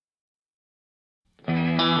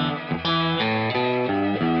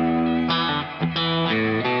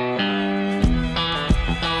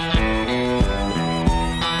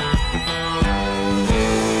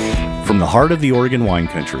the heart of the Oregon wine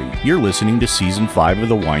country, you're listening to Season 5 of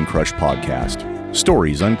the Wine Crush podcast.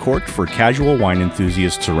 Stories uncorked for casual wine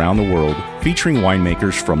enthusiasts around the world, featuring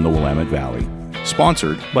winemakers from the Willamette Valley.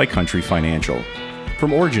 Sponsored by Country Financial.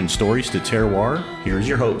 From origin stories to terroir, here's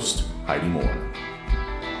your host, Heidi Moore.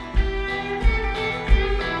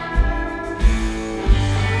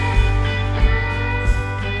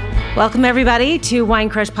 Welcome, everybody, to Wine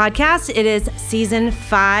Crush Podcast. It is Season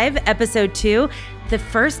 5, Episode 2, the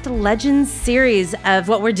first Legends series of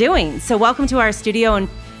what we're doing. So welcome to our studio in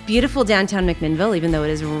beautiful downtown McMinnville, even though it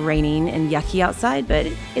is raining and yucky outside, but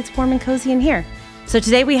it's warm and cozy in here. So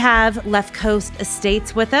today we have Left Coast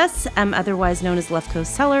Estates with us, otherwise known as Left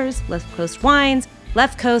Coast Cellars, Left Coast Wines,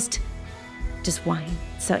 Left Coast just wine.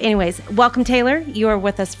 So anyways, welcome, Taylor. You are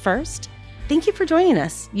with us first. Thank you for joining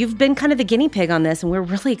us. You've been kind of the guinea pig on this, and we're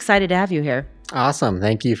really excited to have you here. Awesome.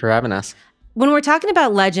 Thank you for having us. When we're talking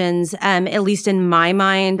about legends, at least in my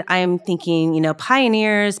mind, I'm thinking,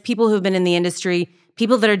 pioneers, people who've been in the industry,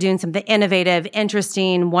 people that are doing something innovative,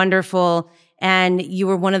 interesting, wonderful. And you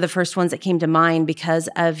were one of the first ones that came to mind because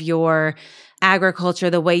of your agriculture,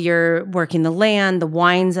 the way you're working the land, the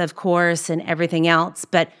wines, of course, and everything else.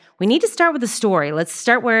 But we need to start with the story. Let's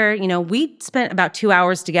start where, we spent about 2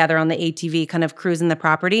 hours together on the ATV kind of cruising the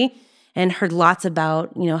property and heard lots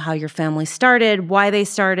about, how your family started, why they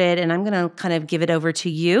started. And I'm going to kind of give it over to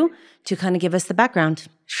you to kind of give us the background.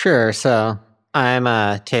 Sure. So I'm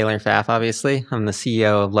Taylor Pfaff, obviously. I'm the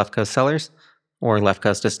CEO of Left Coast Cellars, or Left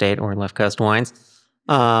Coast Estate, or Left Coast Wines.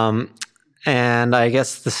 And I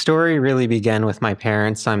guess the story really began with my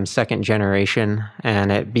parents. I'm second generation,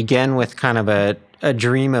 and it began with kind of a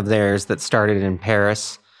dream of theirs that started in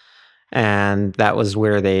Paris. And that was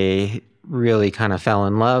where they really kind of fell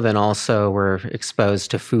in love and also were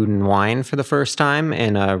exposed to food and wine for the first time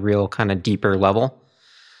in a real kind of deeper level.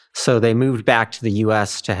 So they moved back to the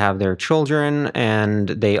U.S. to have their children, and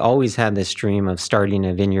they always had this dream of starting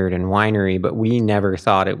a vineyard and winery, but we never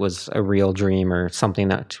thought it was a real dream or something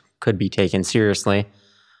that could be taken seriously.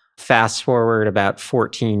 Fast forward about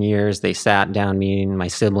 14 years, they sat down, me and my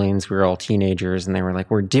siblings, we were all teenagers, and they were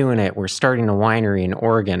like, we're doing it. We're starting a winery in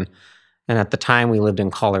Oregon. And at the time, we lived in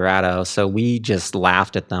Colorado, so we just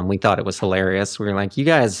laughed at them. We thought it was hilarious. We were like, you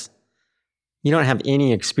guys, you don't have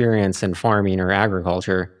any experience in farming or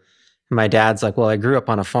agriculture. And my dad's like, well, I grew up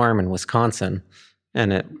on a farm in Wisconsin,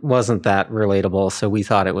 and it wasn't that relatable, so we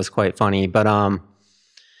thought it was quite funny. But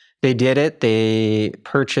they did it. They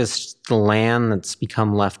purchased the land that's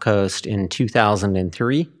become Left Coast in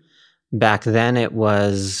 2003. Back then, it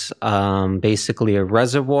was basically a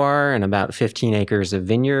reservoir and about 15 acres of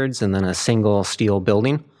vineyards and then a single steel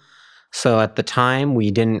building. So at the time,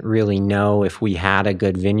 we didn't really know if we had a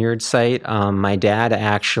good vineyard site. My dad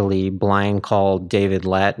actually blind called David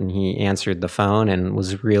Lett, and he answered the phone and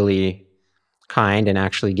was really kind and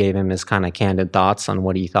actually gave him his kind of candid thoughts on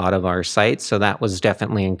what he thought of our site. So that was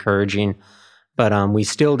definitely encouraging. But we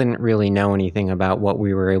still didn't really know anything about what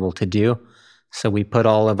we were able to do. So we put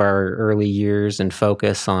all of our early years and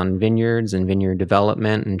focus on vineyards and vineyard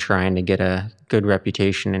development and trying to get a good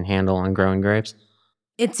reputation and handle on growing grapes.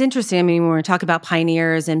 It's interesting. I mean, when we're talking about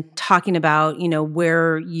pioneers and talking about,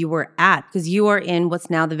 where you were at, because you are in what's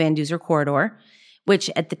now the Van Duzer corridor, which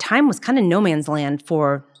at the time was kind of no man's land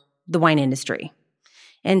for the wine industry.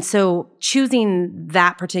 And so choosing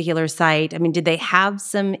that particular site, I mean, did they have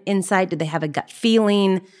some insight? Did they have a gut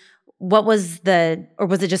feeling? What was or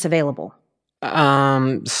was it just available?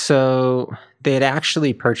 So they had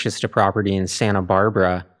actually purchased a property in Santa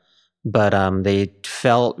Barbara, but they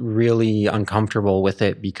felt really uncomfortable with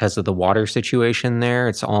it because of the water situation there.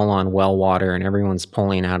 It's all on well water, and everyone's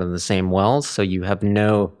pulling out of the same wells, so you have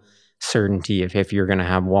no certainty if you're going to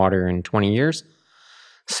have water in 20 years.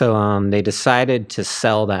 So they decided to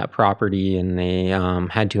sell that property, and they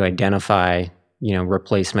had to identify,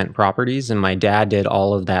 replacement properties. And my dad did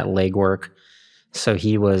all of that legwork. So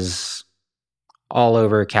he was all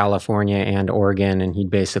over California and Oregon, and he'd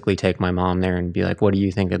basically take my mom there and be like, what do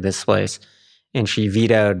you think of this place? And she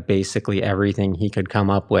vetoed basically everything he could come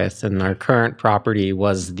up with. And our current property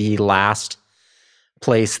was the last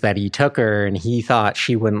place that he took her, and he thought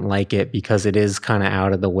she wouldn't like it because it is kind of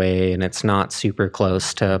out of the way and it's not super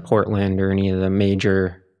close to Portland or any of the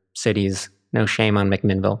major cities. No shame on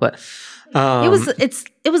McMinnville, but it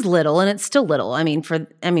was little, and it's still little. I mean,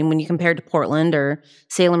 when you compare it to Portland or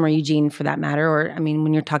Salem or Eugene, for that matter, or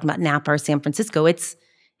when you're talking about Napa or San Francisco, it's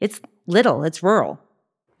little, it's rural,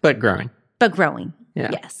 but growing. Yeah.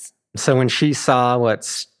 Yes. So when she saw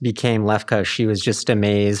what became Left Coast, she was just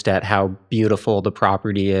amazed at how beautiful the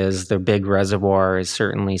property is. The big reservoir is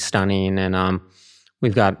certainly stunning, and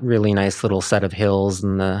we've got really nice little set of hills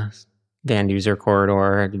in the Van Duzer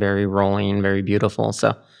corridor, very rolling, very beautiful.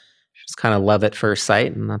 So just kind of love at first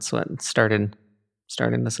sight, and that's what started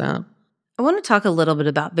this out. I want to talk a little bit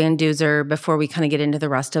about Van Duzer before we kind of get into the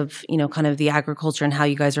rest of, kind of the agriculture and how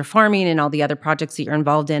you guys are farming and all the other projects that you're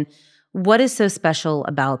involved in. What is so special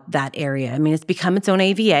about that area? I mean, it's become its own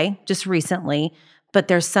AVA just recently, but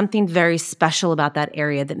there's something very special about that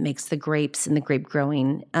area that makes the grapes and the grape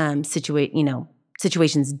growing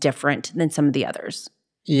situations different than some of the others.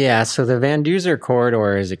 Yeah, so the Van Duzer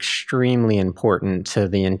corridor is extremely important to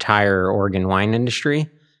the entire Oregon wine industry.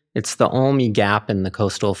 It's the only gap in the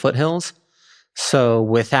coastal foothills. So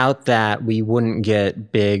without that, we wouldn't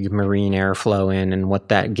get big marine airflow in, and what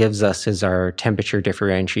that gives us is our temperature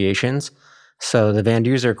differentiations. So the Van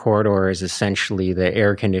Duzer corridor is essentially the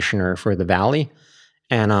air conditioner for the valley,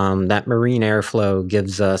 and that marine airflow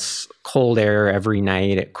gives us cold air every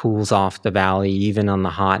night. It cools off the valley, even on the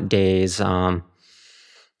hot days.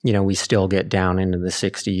 We still get down into the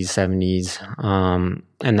 60s, 70s,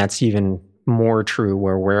 and that's even more true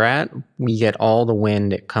where we're at. We get all the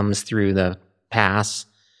wind. It comes through the pass,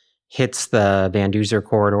 hits the Van Duzer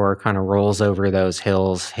corridor, kind of rolls over those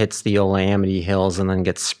hills, hits the Old Amity Hills, and then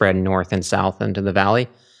gets spread north and south into the valley.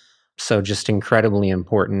 So just incredibly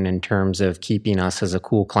important in terms of keeping us as a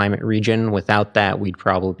cool climate region. Without that, we'd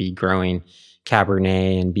probably be growing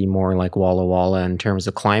Cabernet and be more like Walla Walla in terms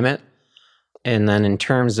of climate. And then in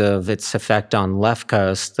terms of its effect on left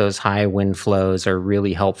coast, those high wind flows are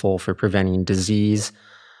really helpful for preventing disease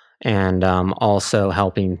and also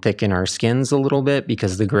helping thicken our skins a little bit,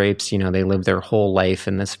 because the grapes, they live their whole life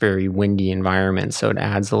in this very windy environment. So it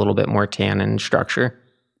adds a little bit more tannin structure.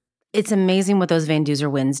 It's amazing what those Van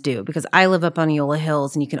Duzer winds do, because I live up on Eola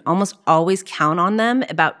Hills and you can almost always count on them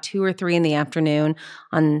about 2 or 3 in the afternoon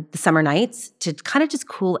on the summer nights to kind of just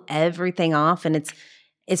cool everything off. And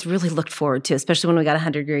it's really looked forward to, especially when we got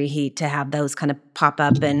 100-degree heat, to have those kind of pop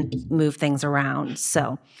up and move things around.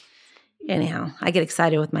 So anyhow, I get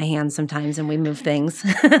excited with my hands sometimes and we move things.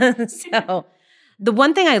 So the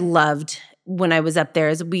one thing I loved when I was up there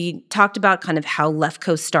is we talked about kind of how Left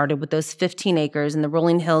Coast started with those 15 acres and the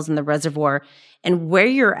rolling hills and the reservoir, and where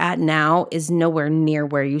you're at now is nowhere near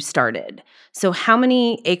where you started. So how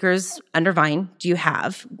many acres under vine do you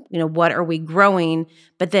have? What are we growing?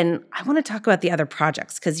 But then I want to talk about the other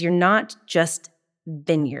projects, because you're not just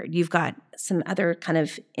vineyard. You've got some other kind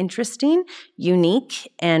of interesting,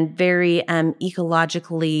 unique, and very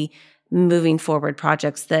ecologically moving forward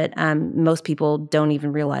projects that most people don't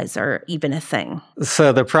even realize are even a thing.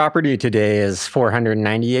 So the property today is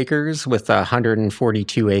 490 acres with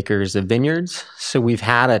 142 acres of vineyards. So we've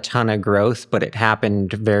had a ton of growth, but it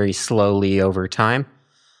happened very slowly over time.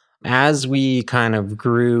 As we kind of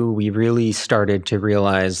grew, we really started to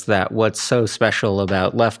realize that what's so special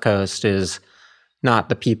about Left Coast is not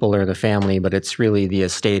the people or the family, but it's really the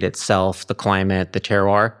estate itself, the climate, the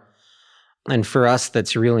terroir. And for us,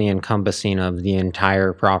 that's really encompassing of the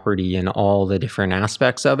entire property and all the different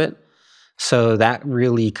aspects of it. So that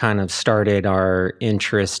really kind of started our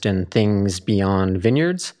interest in things beyond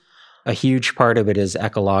vineyards. A huge part of it is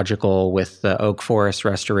ecological, with the oak forest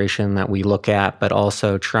restoration that we look at, but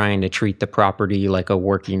also trying to treat the property like a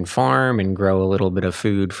working farm and grow a little bit of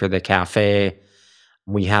food for the cafe.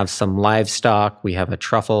 We have some livestock. We have a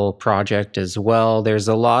truffle project as well. There's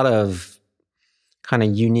a lot of kind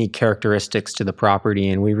of unique characteristics to the property,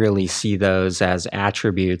 and we really see those as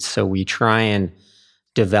attributes. So we try and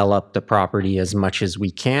develop the property as much as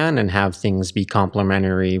we can and have things be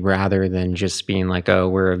complementary rather than just being like, oh,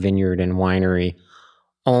 we're a vineyard and winery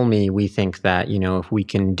only. We think that, if we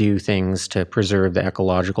can do things to preserve the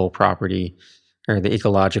ecological property or the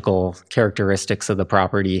ecological characteristics of the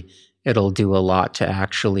property, it'll do a lot to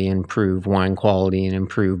actually improve wine quality and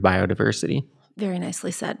improve biodiversity. Very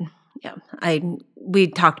nicely said. Yeah. We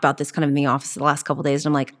talked about this kind of in the office the last couple of days,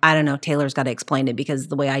 and I'm like, I don't know, Taylor's got to explain it, because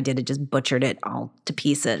the way I did it just butchered it all to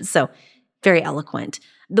pieces. So very eloquent.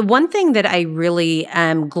 The one thing that I really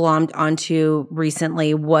glommed onto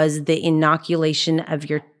recently was the inoculation of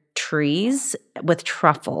your trees with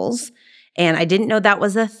truffles. And I didn't know that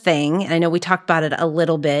was a thing. And I know we talked about it a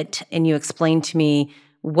little bit, and you explained to me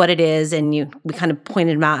what it is, and we kind of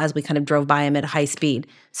pointed them out as we kind of drove by them at high speed.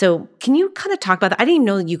 So can you kind of talk about that? I didn't even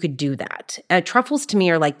know you could do that. Truffles to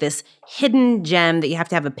me are like this hidden gem that you have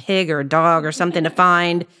to have a pig or a dog or something to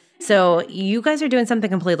find. So you guys are doing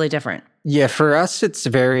something completely different. Yeah, for us, it's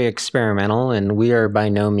very experimental, and we are by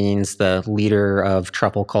no means the leader of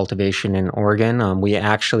truffle cultivation in Oregon. We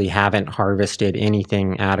actually haven't harvested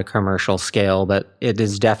anything at a commercial scale, but it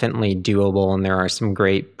is definitely doable, and there are some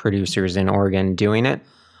great producers in Oregon doing it.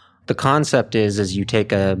 the concept is you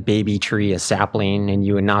take a baby tree, a sapling, and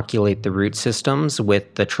you inoculate the root systems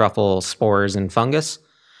with the truffle spores and fungus.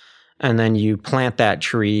 And then you plant that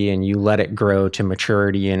tree and you let it grow to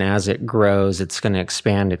maturity. And as it grows, it's going to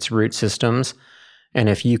expand its root systems. And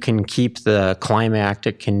if you can keep the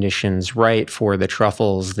climatic conditions right for the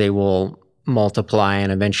truffles, they will multiply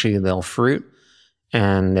and eventually they'll fruit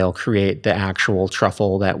and they'll create the actual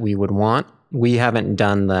truffle that we would want. We haven't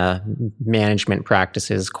done the management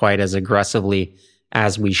practices quite as aggressively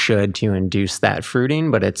as we should to induce that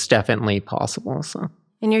fruiting, but it's definitely possible. So.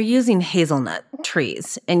 And you're using hazelnut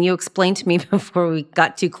trees. And you explained to me before we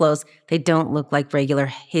got too close, they don't look like regular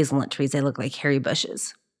hazelnut trees. They look like hairy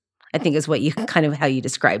bushes, I think is what you kind of how you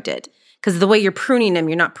described it. Because the way you're pruning them,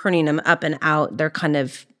 you're not pruning them up and out. They're kind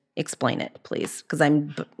of, explain it, please. Because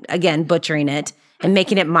I'm, again, butchering it and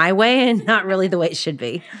making it my way and not really the way it should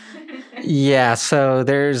be. Yeah, so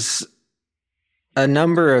there's a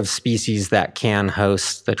number of species that can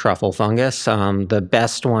host the truffle fungus. The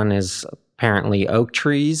best one is apparently oak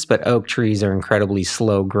trees, but oak trees are incredibly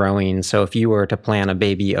slow growing. So if you were to plant a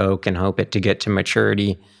baby oak and hope it to get to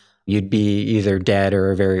maturity, you'd be either dead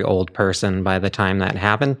or a very old person by the time that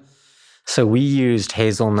happened. So we used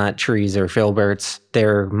hazelnut trees or filberts.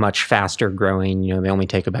 They're much faster growing. They only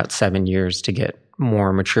take about 7 years to get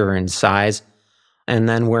more mature in size. And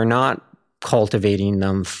then we're not cultivating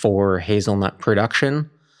them for hazelnut production.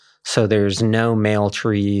 So there's no male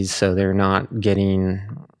trees, so they're not getting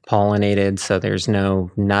pollinated, so there's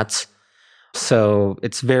no nuts. So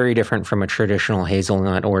it's very different from a traditional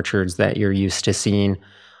hazelnut orchards that you're used to seeing.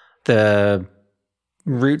 The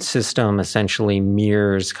root system essentially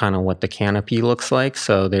mirrors kind of what the canopy looks like.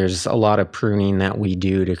 So there's a lot of pruning that we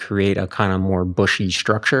do to create a kind of more bushy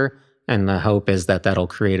structure. And the hope is that that'll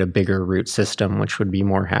create a bigger root system, which would be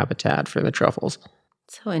more habitat for the truffles.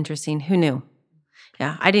 So interesting. Who knew?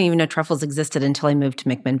 Yeah, I didn't even know truffles existed until I moved to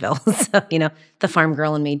McMinnville. So, the farm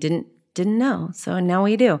girl in me didn't know. So now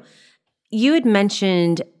we do. You had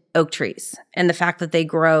mentioned oak trees and the fact that they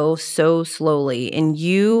grow so slowly. And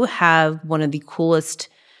you have one of the coolest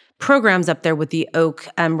programs up there with the oak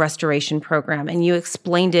restoration program. And you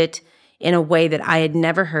explained it in a way that I had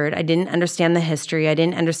never heard. I didn't understand the history. I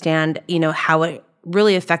didn't understand, how it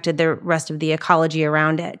really affected the rest of the ecology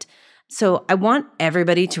around it. So I want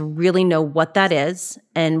everybody to really know what that is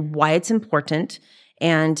and why it's important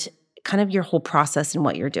and kind of your whole process and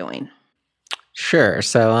what you're doing. Sure.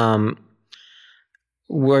 So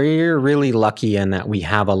we're really lucky in that we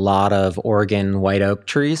have a lot of Oregon white oak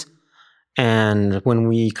trees. And when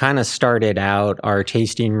we kind of started out, our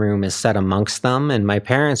tasting room is set amongst them. And my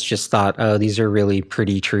parents just thought, oh, these are really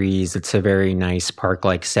pretty trees. It's a very nice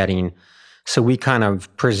park-like setting. So we kind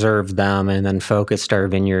of preserved them and then focused our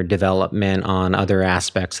vineyard development on other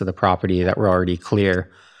aspects of the property that were already clear.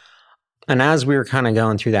 And as we were kind of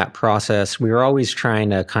going through that process, we were always trying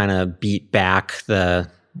to kind of beat back the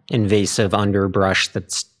invasive underbrush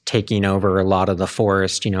that's taking over a lot of the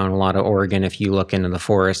forest. In a lot of Oregon, if you look into the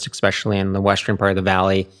forest, especially in the western part of the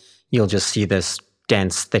valley, you'll just see this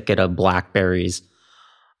dense thicket of blackberries.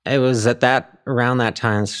 It was around that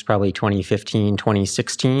time, this was probably 2015,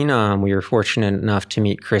 2016, we were fortunate enough to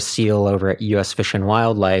meet Chris Seal over at U.S. Fish and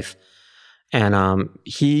Wildlife. And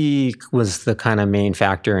he was the kind of main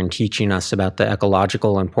factor in teaching us about the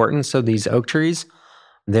ecological importance of these oak trees.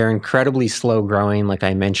 They're incredibly slow growing, like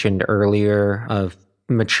I mentioned earlier. A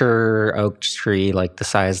mature oak tree, like the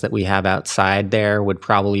size that we have outside there, would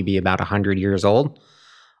probably be about 100 years old.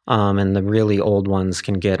 And the really old ones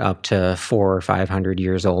can get up to 400 or 500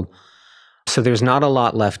 years old. So there's not a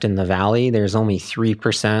lot left in the valley. There's only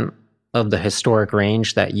 3% of the historic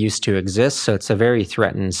range that used to exist. So it's a very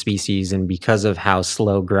threatened species. And because of how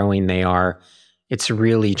slow growing they are, it's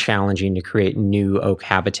really challenging to create new oak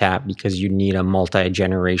habitat because you need a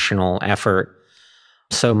multi-generational effort.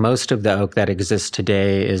 So most of the oak that exists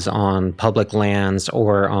today is on public lands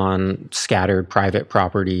or on scattered private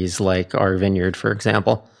properties like our vineyard, for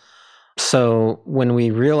example. So when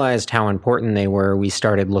we realized how important they were, we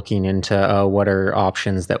started looking into what are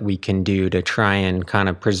options that we can do to try and kind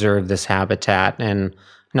of preserve this habitat and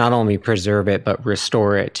not only preserve it, but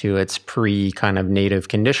restore it to its pre-kind of native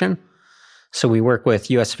condition. So we work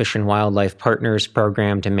with U.S. Fish and Wildlife Partners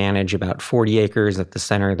program to manage about 40 acres at the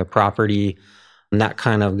center of the property. And that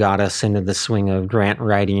kind of got us into the swing of grant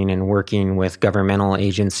writing and working with governmental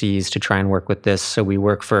agencies to try and work with this. So we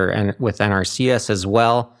work with NRCS as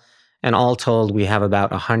well. And all told, we have about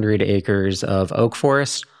 100 acres of oak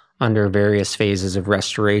forest under various phases of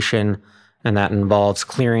restoration. And that involves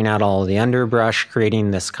clearing out all the underbrush, creating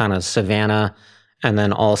this kind of savanna, and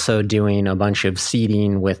then also doing a bunch of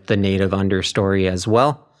seeding with the native understory as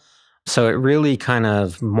well. So it really kind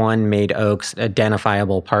of, one, made oaks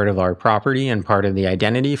identifiable part of our property and part of the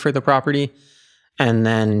identity for the property. And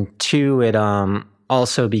then two, it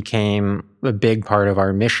also became a big part of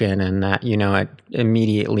our mission, and that, it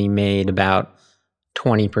immediately made about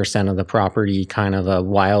 20% of the property kind of a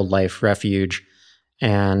wildlife refuge.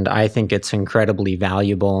 And I think it's incredibly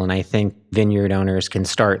valuable. And I think vineyard owners can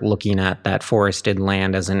start looking at that forested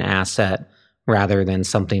land as an asset rather than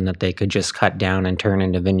something that they could just cut down and turn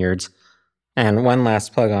into vineyards. And one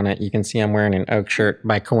last plug on it. You can see I'm wearing an oak shirt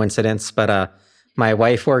by coincidence, but my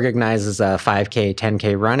wife organizes a 5K,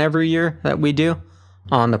 10K run every year that we do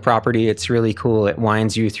on the property. It's really cool. It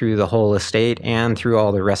winds you through the whole estate and through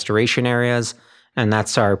all the restoration areas. And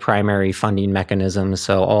that's our primary funding mechanism.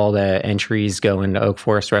 So all the entries go into oak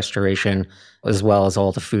forest restoration, as well as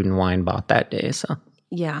all the food and wine bought that day. So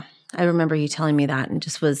yeah, I remember you telling me that, and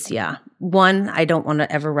just was, one, I don't want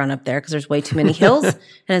to ever run up there because there's way too many hills and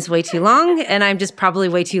it's way too long, and I'm just probably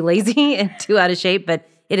way too lazy and too out of shape, but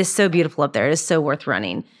it is so beautiful up there. It is so worth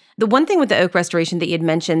running. The one thing with the oak restoration that you had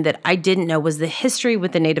mentioned that I didn't know was the history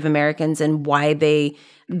with the Native Americans and why they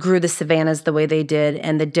grew the savannas the way they did,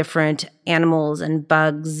 and the different animals and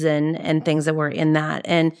bugs and things that were in that.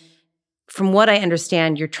 And from what I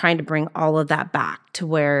understand, you're trying to bring all of that back to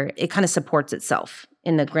where it kind of supports itself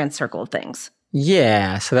in the grand circle of things.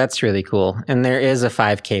 Yeah, so that's really cool. And there is a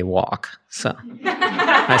 5K walk. So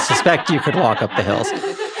I suspect you could walk up the hills.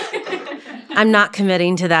 I'm not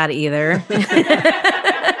committing to that either.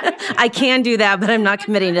 I can do that, but I'm not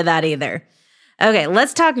committing to that either. Okay,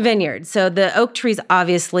 let's talk vineyard. So the oak trees,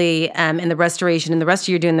 obviously, and the restoration and the rest of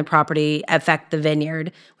you doing the property affect the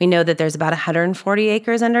vineyard. We know that there's about 140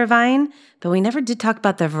 acres under vine, but we never did talk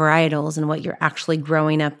about the varietals and what you're actually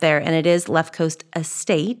growing up there. And it is Left Coast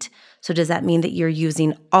Estate. So does that mean that you're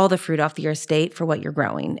using all the fruit off your estate for what you're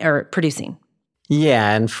growing or producing?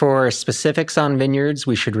 Yeah, and for specifics on vineyards,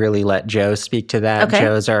 we should really let Joe speak to that. Okay.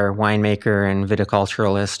 Joe's our winemaker and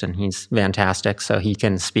viticulturalist, and he's fantastic, so he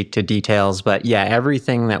can speak to details. But yeah,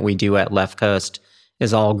 everything that we do at Left Coast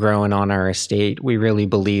is all growing on our estate. We really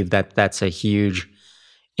believe that that's a huge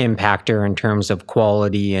impactor in terms of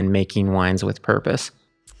quality and making wines with purpose.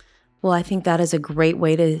 Well, I think that is a great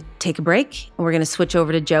way to take a break. And we're going to switch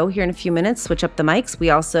over to Joe here in a few minutes, switch up the mics. We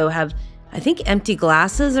also have, I think, empty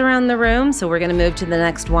glasses around the room. So we're going to move to the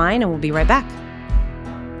next wine and we'll be right back.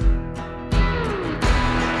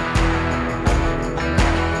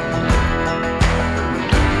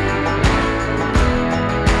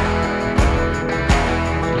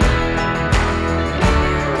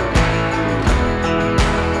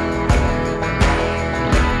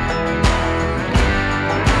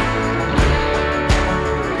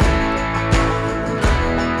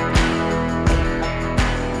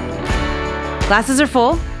 Glasses are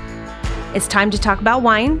full. It's time to talk about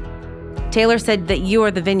wine. Taylor said that you are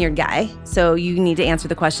the vineyard guy, so you need to answer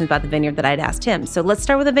the questions about the vineyard that I'd asked him. So let's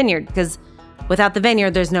start with the vineyard, because without the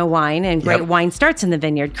vineyard, there's no wine, and great wine starts in the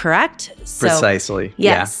vineyard, correct? So, precisely. yes.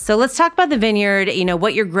 Yeah. So let's talk about the vineyard,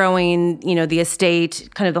 what you're growing, the estate,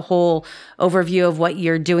 kind of the whole overview of what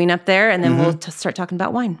you're doing up there, and then we'll start talking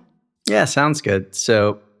about wine. Yeah, sounds good.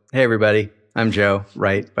 So, hey, everybody. I'm Joe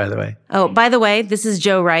Wright, by the way. Oh, by the way, this is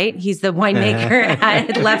Joe Wright. He's the winemaker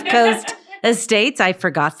at Left Coast Estates. I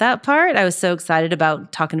forgot that part. I was so excited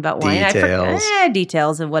about talking about wine.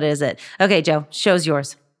 Details of what is it. Okay, Joe, show's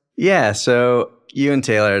yours. Yeah, so you and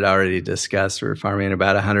Taylor had already discussed we're farming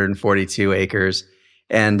about 142 acres.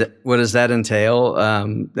 And what does that entail?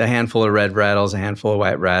 A handful of red varietals, a handful of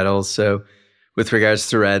white varietals. So with regards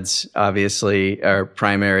to reds, obviously our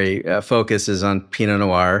primary focus is on Pinot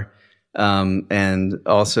Noir. And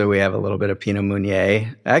also we have a little bit of Pinot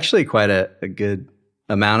Meunier, actually quite a good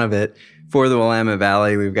amount of it. For the Willamette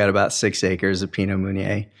Valley, we've got about 6 acres of Pinot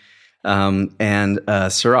Meunier, and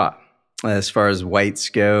Syrah. As far as whites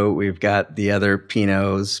go, we've got the other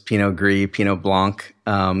Pinots, Pinot Gris, Pinot Blanc,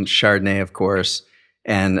 Chardonnay, of course,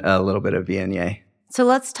 and a little bit of Viognier. So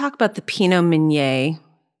let's talk about the Pinot Meunier.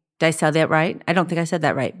 Did I say that right? I don't think I said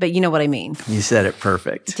that right, but you know what I mean. You said it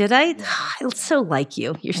perfect. Did I? I so like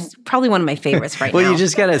you. You're probably one of my favorites right now. Well, you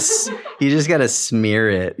just gotta smear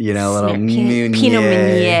it, little Meunier. Pinot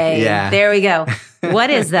Meunier. Yeah. There we go.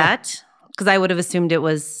 What is that? Because I would have assumed it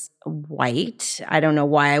was white. I don't know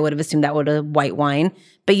why I would have assumed that was a white wine.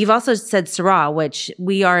 But you've also said Syrah, which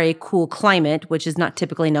we are a cool climate, which is not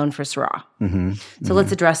typically known for Syrah. So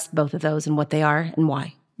let's address both of those and what they are and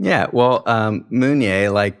why. Yeah, well, Meunier,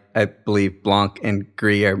 like I believe Blanc and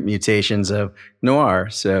Gris are mutations of Noir.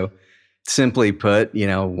 So simply put,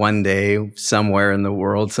 one day somewhere in the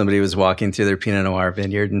world, somebody was walking through their Pinot Noir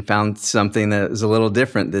vineyard and found something that was a little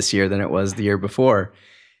different this year than it was the year before.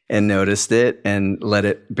 and noticed it and let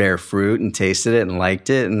it bear fruit and tasted it and liked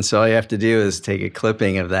it. And so all you have to do is take a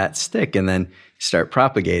clipping of that stick and then start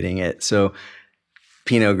propagating it. So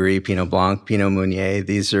Pinot Gris, Pinot Blanc, Pinot Meunier,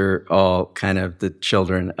 these are all kind of the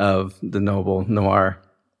children of the noble Noir.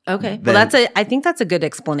 Okay. Well, I think that's a good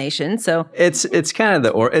explanation. So it's kind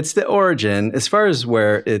of it's the origin. As far as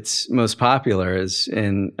where it's most popular is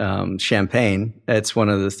in Champagne. It's one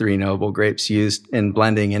of the 3 noble grapes used in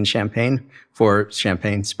blending in Champagne for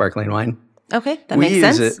Champagne sparkling wine. Okay, that makes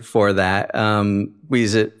sense. We use it for that. We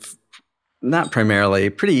use it not primarily,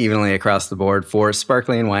 pretty evenly across the board for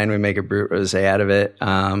sparkling wine. We make a Brut Rosé out of it,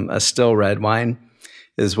 a still red wine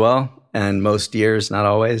as well, and most years, not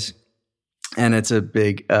always. And it's a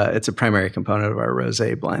primary component of our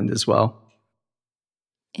rosé blend as well.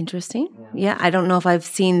 Interesting. Yeah, I don't know if I've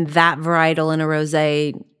seen that varietal in a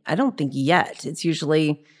rosé. I don't think yet. It's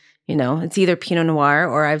usually, it's either Pinot Noir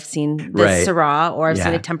or I've seen the Syrah or I've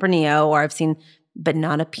seen a Tempranillo or I've seen, but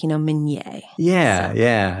not a Pinot Meunier.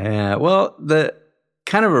 Yeah. Well, the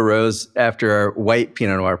kind of arose after our white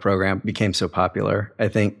Pinot Noir program became so popular. I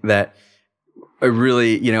think that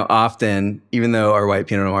really, often, even though our white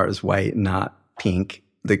Pinot Noir is white, not pink,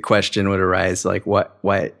 the question would arise like,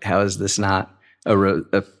 how is this not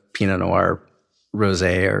a Pinot Noir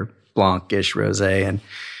rosé or Blanc-ish rosé? And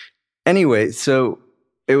anyway, so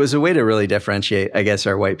it was a way to really differentiate, I guess,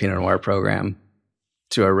 our white Pinot Noir program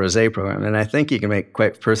to our rosé program. And I think you can make,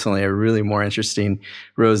 quite personally, a really more interesting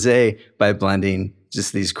rosé by blending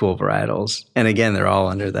just these cool varietals. And again, they're all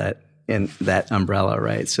under that umbrella,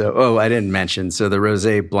 right? So, I didn't mention. So the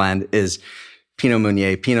rosé blend is Pinot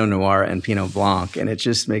Meunier, Pinot Noir, and Pinot Blanc, and it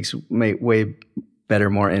just makes way better,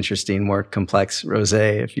 more interesting, more complex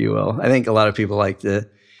rosé, if you will. I think a lot of people like to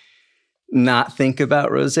not think about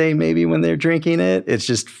rosé maybe when they're drinking it. It's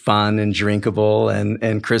just fun and drinkable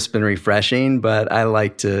and crisp and refreshing, but I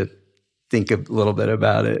like to think a little bit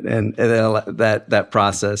about it, and that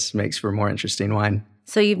process makes for more interesting wine.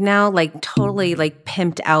 So you've now totally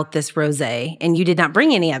pimped out this rosé, and you did not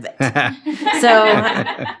bring any of it. So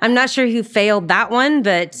I'm not sure who failed that one,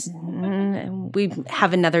 but we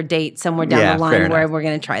have another date somewhere down the line where we're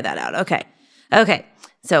going to try that out. Okay.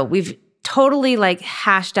 So we've totally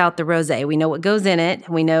hashed out the rosé. We know what goes in it.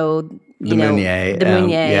 We know the Meunier,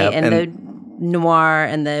 and the Noir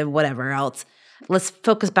and the whatever else. Let's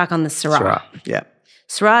focus back on the Syrah. Yeah.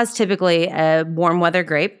 Syrah is typically a warm weather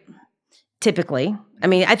grape. Typically. I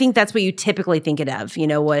mean, I think that's what you typically think it of,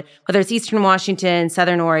 whether it's Eastern Washington,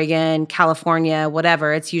 Southern Oregon, California,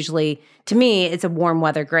 whatever. It's usually, to me, it's a warm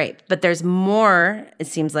weather grape. But there's more, it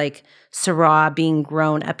seems like, Syrah being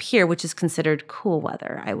grown up here, which is considered cool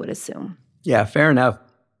weather, I would assume. Yeah, fair enough.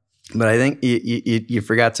 But I think you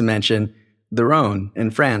forgot to mention the Rhone in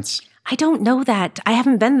France. I don't know that. I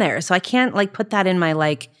haven't been there, so I can't put that in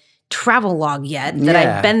my travel log yet that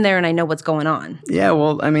I've been there and I know what's going on. Yeah,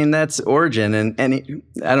 well, I mean, that's origin. And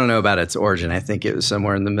I don't know about its origin. I think it was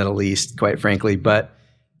somewhere in the Middle East, quite frankly. But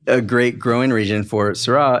a great growing region for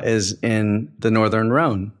Syrah is in the Northern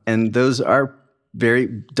Rhone. And those are very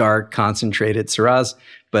dark, concentrated Syrahs,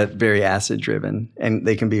 but very acid-driven. And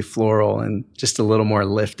they can be floral and just a little more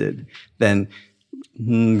lifted than,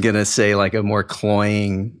 I'm going to say, a more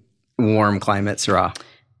cloying, warm climate Syrah.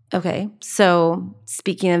 Okay, so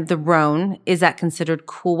speaking of the Rhone, is that considered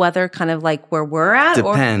cool weather, kind of like where we're at?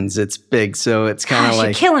 Depends. It's big, so it's kind of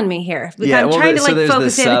you're killing me here. Yeah, I'm trying to so there's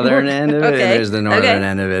focus the southern end of it, and there's the northern Okay.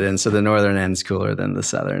 end of it, and so the northern end's cooler than the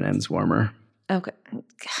southern end's warmer. Okay.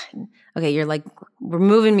 God. Okay, you're we're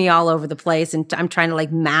moving me all over the place, and I'm trying to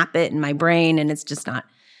map it in my brain, and it's just not.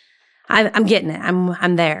 I'm getting it.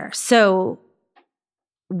 I'm there. So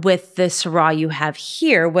with the Syrah you have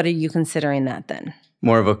here, what are you considering that then?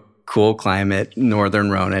 More of a cool climate, northern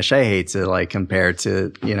Rhone-ish. I hate to compare to,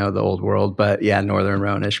 the old world, but yeah, northern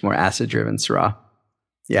Rhone-ish, more acid-driven Syrah.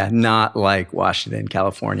 Yeah, not like Washington,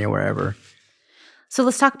 California, wherever. So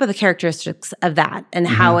let's talk about the characteristics of that and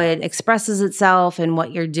how it expresses itself and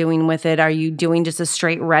what you're doing with it. Are you doing just a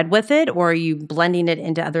straight red with it, or are you blending it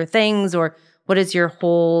into other things, or what is your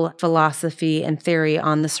whole philosophy and theory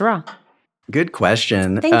on the Syrah? Good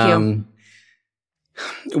question. Thank you.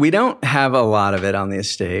 We don't have a lot of it on the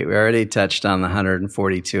estate. We already touched on the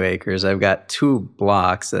 142 acres. I've got 2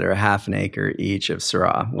 blocks that are half an acre each of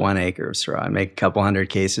Syrah, 1 acre of Syrah. I make a couple hundred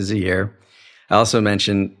cases a year. I also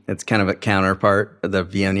mentioned it's kind of a counterpart of the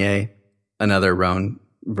Viognier, another Rhone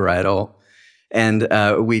varietal. And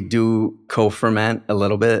we do co-ferment a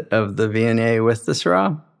little bit of the Viognier with the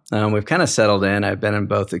Syrah. We've kind of settled in. I've been in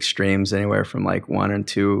both extremes, anywhere from 1 and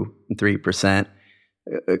 2 and 3%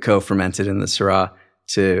 co-fermented in the Syrah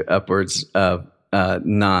to upwards of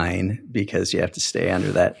 9 because you have to stay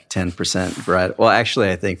under that 10% varietal. Well, actually,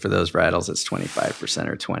 I think for those varietals, it's 25%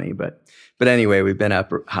 or 20. But anyway, we've been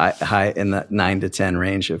up high in the 9 to 10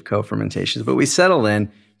 range of co-fermentations. But we settle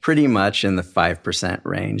in pretty much in the 5%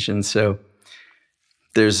 range. And so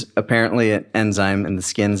there's apparently an enzyme in the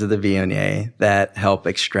skins of the Viognier that help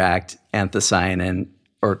extract anthocyanin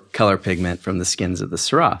or color pigment from the skins of the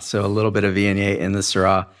Syrah. So a little bit of Viognier in the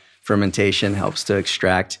Syrah fermentation helps to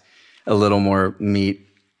extract a little more meat,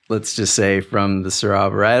 let's just say, from the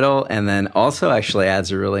Syrah varietal, and then also actually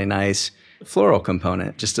adds a really nice floral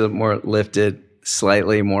component, just a more lifted,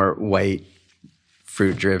 slightly more white,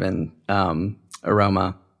 fruit-driven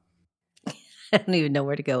aroma. I don't even know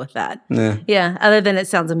where to go with that. Yeah. Yeah, other than it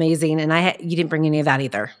sounds amazing, and you didn't bring any of that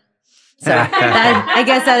either. So I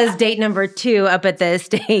guess that is date number 2 up at the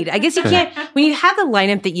estate. I guess you can't, when you have the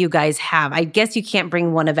lineup that you guys have, I guess you can't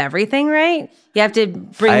bring one of everything, right? You have to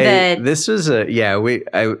bring This was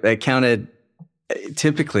I counted,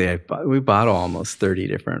 typically we bottle almost 30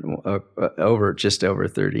 different, just over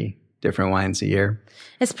 30 different wines a year.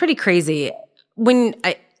 It's pretty crazy.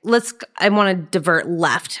 I want to divert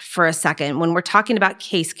left for a second. When we're talking about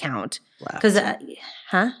case count, because,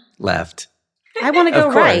 Left. I want to go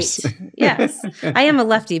right. Yes. I am a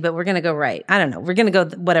lefty, but we're going to go right. I don't know. We're going to go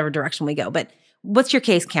whatever direction we go. But what's your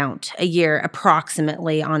case count a year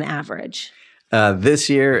approximately on average? This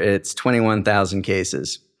year, it's 21,000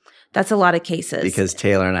 cases. That's a lot of cases. Because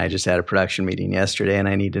Taylor and I just had a production meeting yesterday, and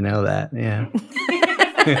I need to know that. Yeah.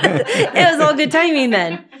 It was all good timing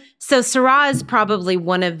then. So Syrah is probably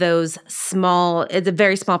one of those it's a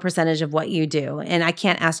very small percentage of what you do. And I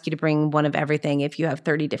can't ask you to bring one of everything if you have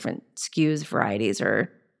 30 different SKUs, varieties,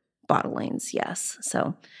 or bottlings. Yes.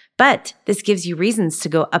 So, but this gives you reasons to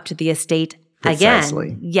go up to the estate Precisely.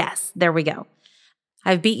 again. Yes. There we go.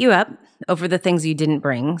 I've beat you up over the things you didn't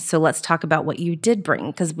bring. So let's talk about what you did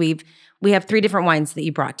bring, because we have 3 different wines that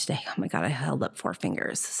you brought today. Oh my God, I held up 4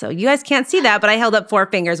 fingers. So you guys can't see that, but I held up 4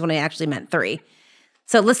 fingers when I actually meant 3.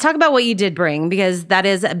 So let's talk about what you did bring, because that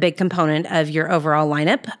is a big component of your overall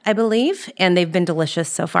lineup, I believe, and they've been delicious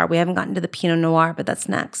so far. We haven't gotten to the Pinot Noir, but that's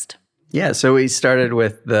next. Yeah, so we started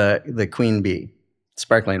with the Queen Bee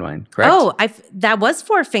sparkling wine, correct? Oh, that was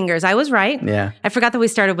 4 fingers. I was right. Yeah. I forgot that we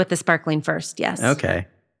started with the sparkling first, yes. Okay.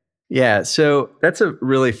 Yeah, so that's a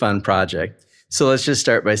really fun project. So let's just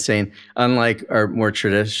start by saying, unlike our more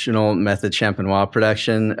traditional method Champenois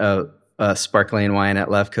production of sparkling wine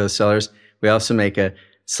at Left Coast Cellars, we also make a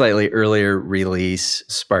slightly earlier release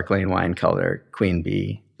sparkling wine called our Queen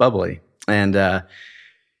Bee Bubbly. And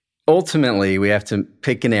ultimately, we have to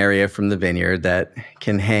pick an area from the vineyard that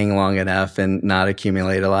can hang long enough and not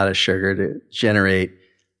accumulate a lot of sugar to generate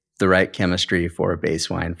the right chemistry for a base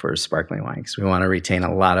wine, for a sparkling wine, because we want to retain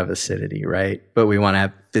a lot of acidity, right? But we want to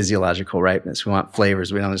have physiological ripeness. We want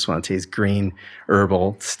flavors. We don't just want to taste green,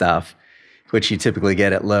 herbal stuff, which you typically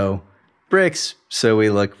get at low bricks. So we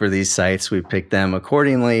look for these sites. We pick them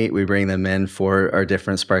accordingly. We bring them in for our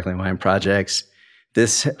different sparkling wine projects.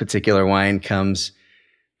 This particular wine comes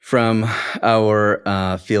from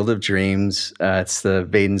our Field of Dreams. It's the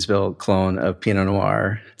Wadensville clone of Pinot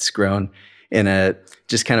Noir. It's grown in a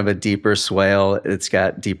just kind of a deeper swale. It's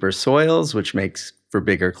got deeper soils, which makes for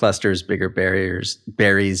bigger clusters, bigger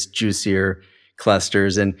berries, juicier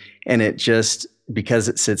clusters. And it just, because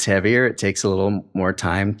it sits heavier, it takes a little more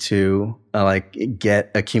time to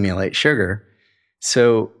accumulate sugar.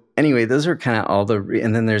 So anyway, those are kind of all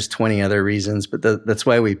and then there's 20 other reasons, but that's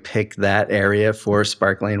why we pick that area for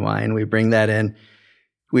sparkling wine. We bring that in,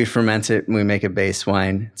 we ferment it, and we make a base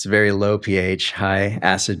wine. It's a very low pH, high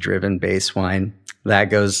acid-driven base wine. That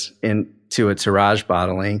goes into a tirage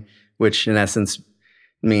bottling, which in essence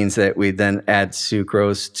means that we then add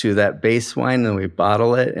sucrose to that base wine, and we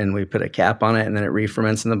bottle it, and we put a cap on it, and then it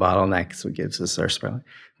re-ferments in the bottle, and that's what gives us our sparkling.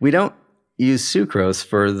 We don't use sucrose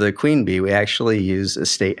for the Queen Bee. We actually use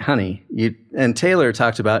estate honey. And Taylor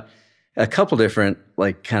talked about a couple different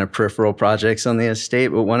kind of peripheral projects on the estate,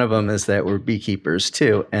 but one of them is that we're beekeepers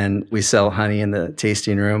too, and we sell honey in the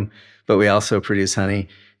tasting room, but we also produce honey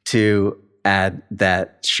to add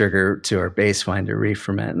that sugar to our base wine to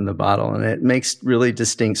re-ferment in the bottle, and it makes really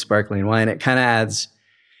distinct sparkling wine. It kind of adds,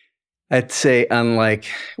 I'd say,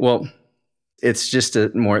 it's just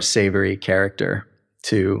a more savory character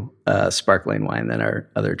to sparkling wine than our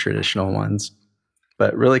other traditional ones.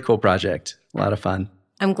 But really cool project, a lot of fun.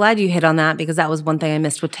 I'm glad you hit on that, because that was one thing I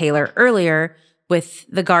missed with Taylor earlier with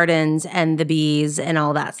the gardens and the bees and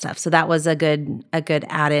all that stuff. So that was a good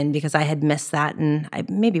add-in, because I had missed that, and I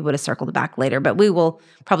maybe would have circled back later, but we will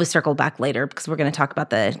probably circle back later because we're going to talk about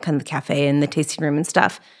the kind of the cafe and the tasting room and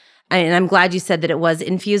stuff. And I'm glad you said that it was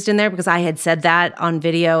infused in there, because I had said that on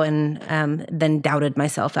video and then doubted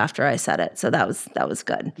myself after I said it. So that was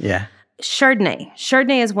good. Yeah. Chardonnay.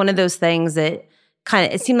 Chardonnay is one of those things that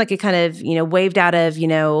it seemed like it kind of, waved out of,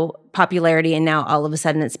 popularity, and now all of a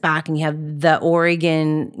sudden it's back and you have the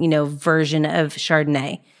Oregon, version of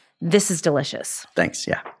Chardonnay. This is delicious. Thanks.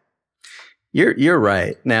 Yeah. You're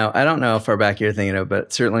right. Now, I don't know how far back you're thinking of,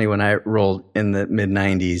 but certainly when I rolled in the mid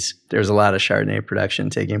 90s, there was a lot of Chardonnay production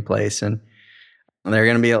taking place, and there are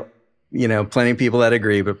going to be, plenty of people that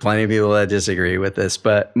agree, but plenty of people that disagree with this.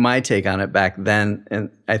 But my take on it back then,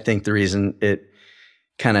 and I think the reason it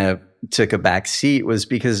kind of took a back seat was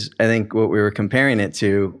because I think what we were comparing it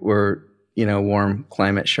to were, warm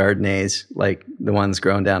climate Chardonnays, like the ones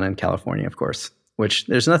grown down in California, of course, which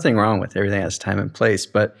there's nothing wrong with. Everything has time and place,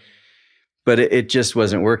 but it just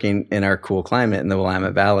wasn't working in our cool climate in the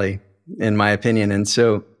Willamette Valley, in my opinion. And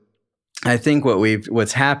so I think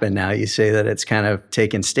what's happened now, you say that it's kind of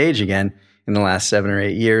taken stage again in the last 7 or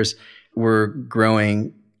 8 years. We're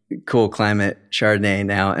growing cool climate Chardonnay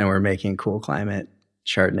now, and we're making cool climate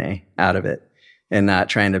Chardonnay out of it, and not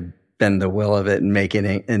trying to bend the will of it and make it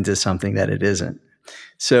into something that it isn't.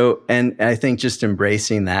 So, and I think just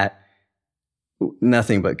embracing that,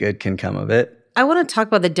 nothing but good can come of it. I want to talk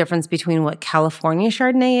about the difference between what California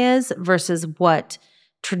Chardonnay is versus what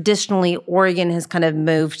traditionally Oregon has kind of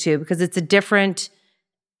moved to, because it's a different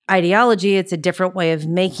ideology. It's a different way of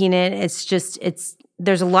making it.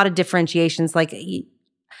 There's a lot of differentiations. Like,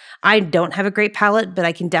 I don't have a great palate, but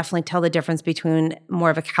I can definitely tell the difference between more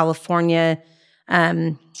of a California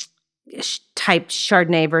type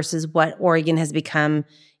Chardonnay versus what Oregon has become,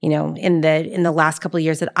 in the last couple of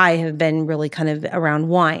years that I have been really kind of around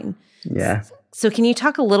wine. Yeah. So can you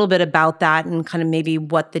talk a little bit about that and kind of maybe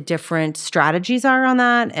what the different strategies are on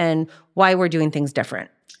that and why we're doing things different?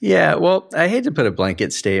 Yeah, well, I hate to put a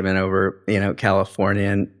blanket statement over, California,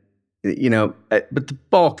 and,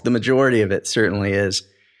 but the majority of it certainly is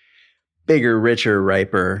bigger, richer,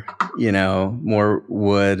 riper, more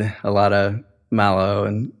wood, a lot of mallow.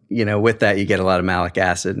 And, with that, you get a lot of malic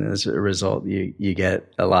acid. And as a result, you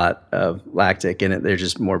get a lot of lactic in it. They're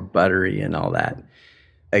just more buttery and all that.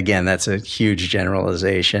 Again, that's a huge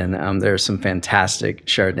generalization. There are some fantastic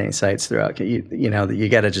Chardonnay sites throughout. You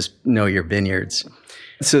got to just know your vineyards.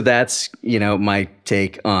 So that's, my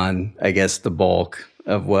take on, I guess, the bulk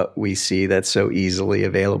of what we see that's so easily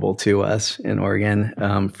available to us in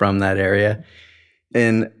Oregon from that area.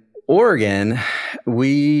 In Oregon,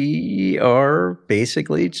 we are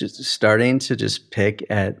basically just starting to just pick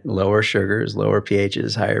at lower sugars, lower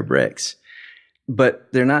pHs, higher Brix. But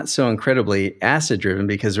they're not so incredibly acid driven,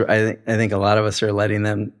 because I think a lot of us are letting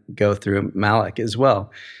them go through malic as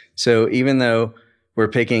well. So even though we're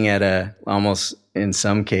picking at almost, in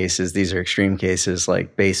some cases, these are extreme cases,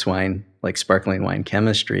 like base wine, like sparkling wine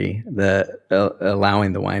chemistry,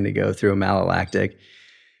 allowing the wine to go through a malolactic,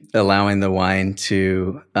 allowing the wine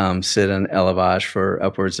to sit on élevage for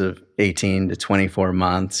upwards of 18 to 24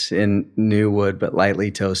 months in new wood, but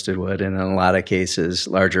lightly toasted wood, and in a lot of cases,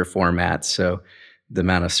 larger formats. So the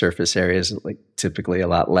amount of surface area is typically a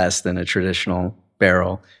lot less than a traditional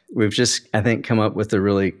barrel. We've just, I think, come up with a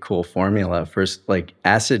really cool formula for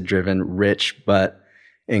acid-driven, rich, but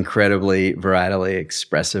incredibly varietally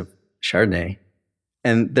expressive Chardonnay.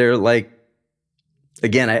 And they're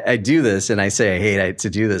again, I do this, and I say I hate to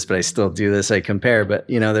do this, but I still do this. I compare, but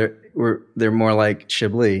they're more like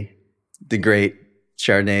Chablis, the great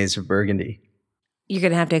Chardonnays of Burgundy. You're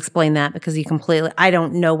going to have to explain that, because I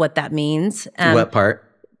don't know what that means. What part?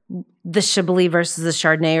 The Chablis versus the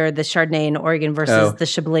Chardonnay, or the Chardonnay in Oregon versus the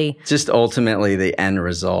Chablis. Just ultimately the end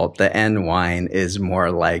result. The end wine is more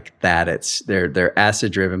like that. They're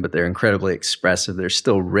acid driven, but they're incredibly expressive. They're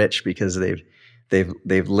still rich because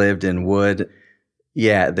they've lived in wood.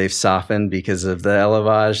 Yeah, they've softened because of the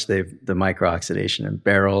élevage. The microoxidation in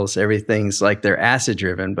barrels. Everything's they're acid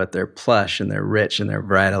driven, but they're plush and they're rich and they're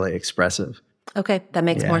varietally expressive. Okay, that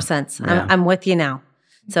makes more sense. Yeah. I'm with you now.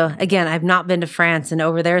 So again, I've not been to France and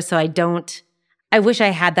over there, so I wish I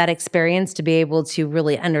had that experience to be able to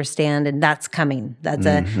really understand, and that's coming.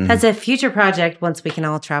 That's a future project once we can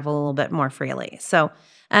all travel a little bit more freely. So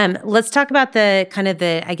let's talk about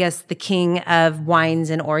the king of wines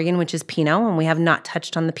in Oregon, which is Pinot, and we have not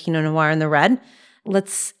touched on the Pinot Noir and the red.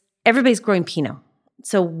 Everybody's growing Pinot.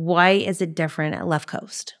 So why is it different at Left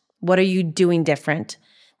Coast? What are you doing different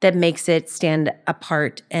that makes it stand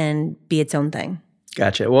apart and be its own thing?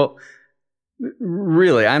 Gotcha. Well,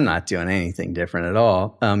 really, I'm not doing anything different at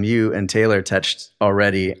all. You and Taylor touched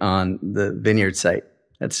already on the vineyard site.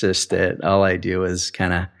 That's just it. All I do is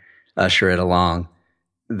kind of usher it along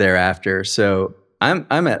thereafter. So I'm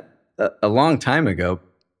at a long time ago.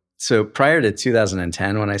 So prior to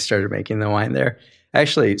 2010, when I started making the wine there, I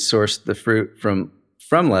actually sourced the fruit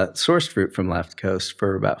sourced fruit from Left Coast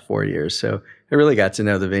for about 4 years. So I really got to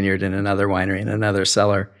know the vineyard in another winery and another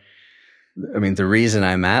cellar. I mean, the reason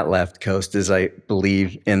I'm at Left Coast is I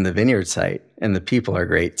believe in the vineyard site, and the people are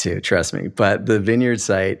great too, trust me. But the vineyard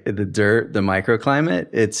site, the dirt, the microclimate,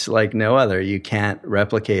 it's like no other. You can't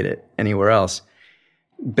replicate it anywhere else.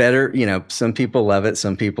 Better, some people love it,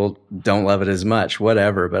 some people don't love it as much,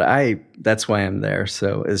 whatever. But that's why I'm there.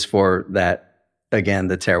 So is for that, again,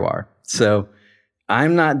 the terroir. So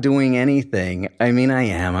I'm not doing anything. I mean,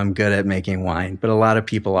 I'm good at making wine, but a lot of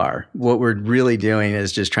people are. What we're really doing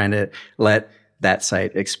is just trying to let that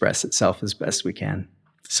site express itself as best we can.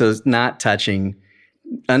 So it's not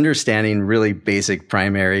understanding really basic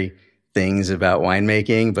primary things about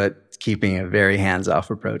winemaking, but keeping a very hands-off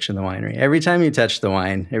approach in the winery. Every time you touch the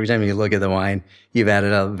wine, every time you look at the wine, you've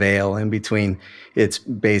added a veil in between its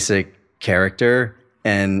basic character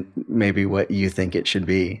and maybe what you think it should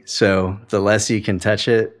be. So the less you can touch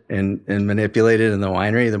it and manipulate it in the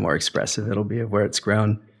winery, the more expressive it'll be of where it's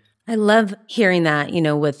grown. I love hearing that,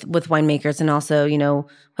 with winemakers, and also,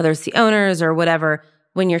 whether it's the owners or whatever,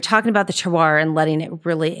 when you're talking about the terroir and letting it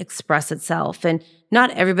really express itself. And not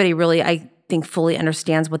everybody really, I think, fully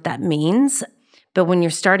understands what that means. But when you're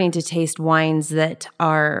starting to taste wines that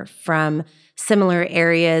are from similar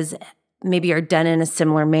areas, maybe are done in a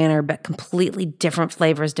similar manner, but completely different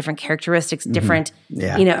flavors, different characteristics, different,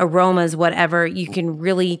 aromas, whatever, you can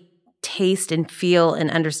really taste and feel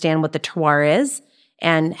and understand what the terroir is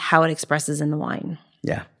and how it expresses in the wine.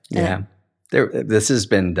 Yeah. This has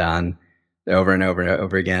been done over and over and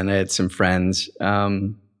over again. I had some friends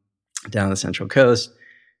down the Central Coast,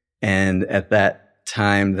 and at that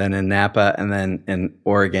time, then in Napa and then in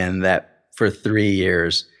Oregon, that for 3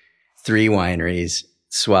 years, 3 wineries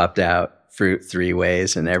swapped out fruit 3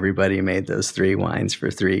 ways, and everybody made those 3 wines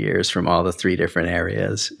for 3 years from all the 3 different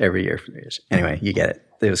areas every year for 3 years. Anyway, you get it.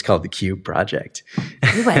 It was called the Cube Project.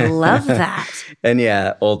 Ooh, I love that. And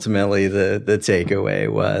ultimately the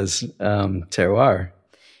takeaway was terroir.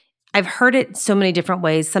 I've heard it so many different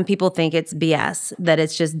ways. Some people think it's BS, that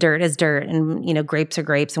it's just dirt is dirt, and grapes are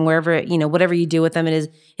grapes, and wherever, whatever you do with them, it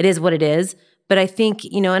is what it is. But I think,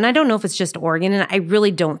 and I don't know if it's just Oregon, and I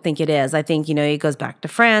really don't think it is. I think, it goes back to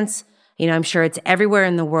France. I'm sure it's everywhere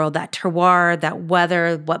in the world. That terroir, that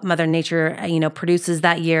weather, what Mother Nature, produces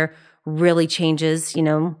that year really changes,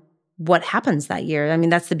 what happens that year. I mean,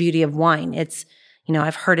 that's the beauty of wine. It's,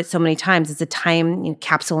 I've heard it so many times. It's a time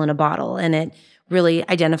capsule in a bottle, and it really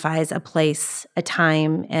identifies a place, a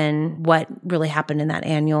time, and what really happened in that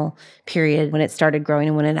annual period when it started growing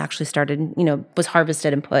and when it actually started, was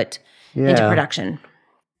harvested and put into production.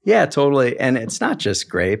 Yeah, totally. And it's not just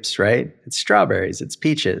grapes, right? It's strawberries, it's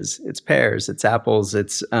peaches, it's pears, it's apples.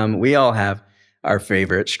 It's we all have our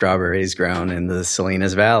favorite strawberries grown in the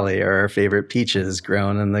Salinas Valley, or our favorite peaches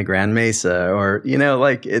grown in the Grand Mesa, or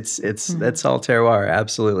that's all terroir,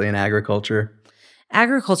 absolutely, in agriculture.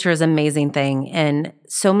 Agriculture is an amazing thing, and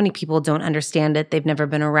so many people don't understand it. They've never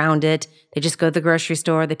been around it. They just go to the grocery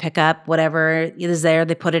store, they pick up whatever is there,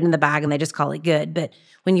 they put it in the bag, and they just call it good. But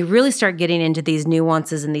when you really start getting into these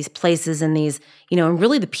nuances and these places and these, and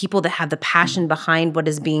really the people that have the passion behind what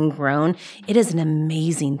is being grown, it is an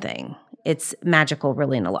amazing thing. It's magical,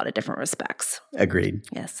 really, in a lot of different respects. Agreed.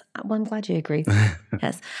 Yes. Well, I'm glad you agree.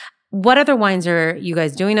 Yes. What other wines are you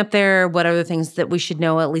guys doing up there? What other things that we should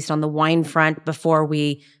know, at least on the wine front, before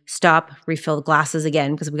we stop, refill the glasses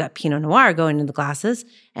again? Because we got Pinot Noir going in the glasses,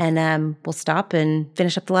 and we'll stop and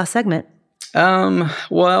finish up the last segment.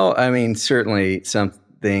 Well, I mean, certainly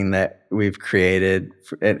something that we've created,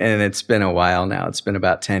 and it's been a while now. It's been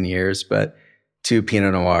about 10 years, but 2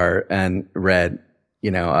 Pinot Noir and red,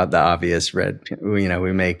 the obvious red. We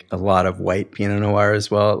make a lot of white Pinot Noir as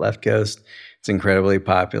well at Left Coast. It's incredibly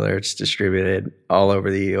popular. It's distributed all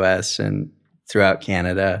over the U.S. and throughout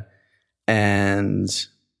Canada. And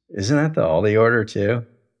isn't that the Aldi order too?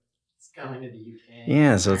 It's coming to the UK.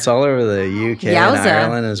 Yeah, so it's all over the UK and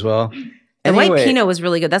Ireland as well. The white Pinot was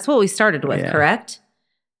really good. That's what we started with, correct?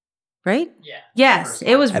 Right? Yeah. Yes,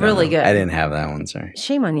 it was really good. I didn't have that one, sorry.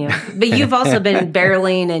 Shame on you. But you've also been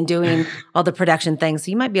barreling and doing all the production things,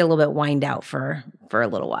 so you might be a little bit wined out for a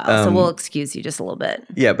little while. So we'll excuse you just a little bit.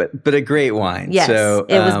 Yeah, but a great wine. Yes, so,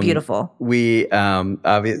 it was beautiful. We, again,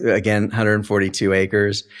 142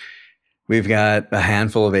 acres. We've got a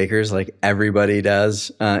handful of acres, like everybody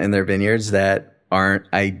does in their vineyards, that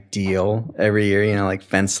aren't ideal every year, like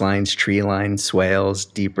fence lines, tree lines, swales,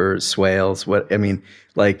 deeper swales.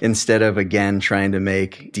 Instead of, again, trying to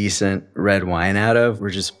make decent red wine out of, we're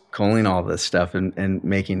just culling all this stuff and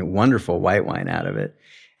making wonderful white wine out of it.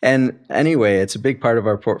 And anyway, it's a big part of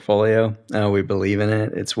our portfolio. We believe in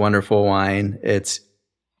it. It's wonderful wine. It's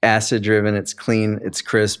acid driven. It's clean. It's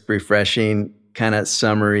crisp, refreshing, kind of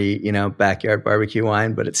summery, backyard barbecue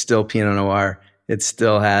wine, but it's still Pinot Noir. It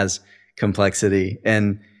still has complexity,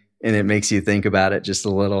 and it makes you think about it just a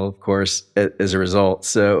little, of course, as a result.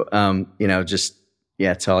 So,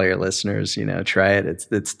 tell all your listeners, try it.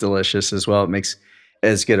 It's delicious as well. It makes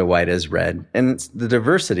as good a white as red. And the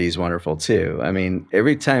diversity is wonderful too. I mean,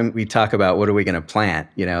 every time we talk about what are we going to plant,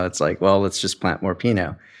 it's like, well, let's just plant more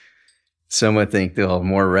Pinot. Some would think,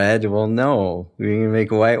 more red. Well, no, we can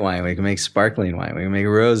make white wine. We can make sparkling wine. We can make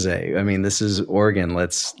rosé. I mean, this is Oregon.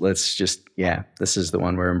 Let's just, this is the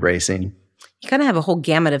one we're embracing. You kind of have a whole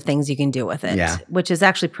gamut of things you can do with it, which is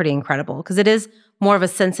actually pretty incredible because it is more of a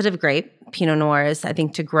sensitive grape. Pinot Noir is, I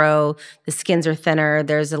think, to grow. The skins are thinner.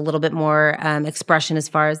 There's a little bit more expression as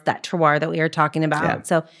far as that terroir that we are talking about. Yeah.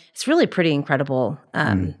 So it's really pretty incredible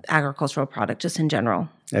agricultural product just in general.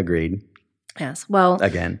 Agreed. Yes. Well,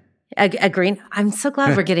 again. Agreed. I'm so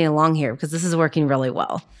glad we're getting along here because this is working really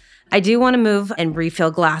well. I do want to move and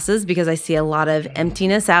refill glasses because I see a lot of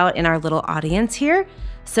emptiness out in our little audience here.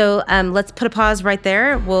 So let's put a pause right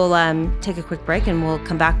there. We'll take a quick break and we'll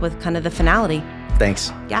come back with kind of the finality.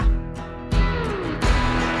 Thanks. Yeah.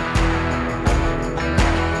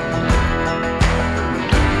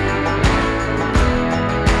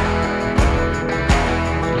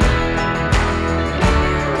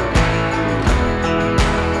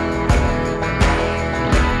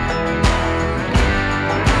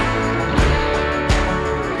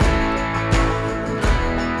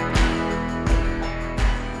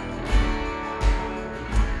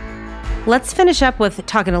 Let's finish up with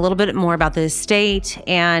talking a little bit more about the estate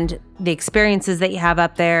and the experiences that you have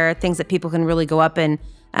up there, things that people can really go up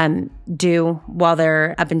and do while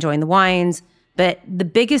they're up enjoying the wines. But the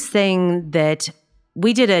biggest thing that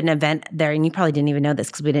we did an event there, and you probably didn't even know this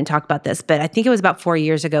because we didn't talk about this, but I think it was about 4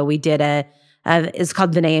 years ago, we did it's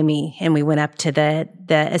called Vinea Me, and we went up to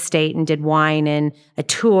the estate and did wine and a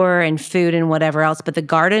tour and food and whatever else. But the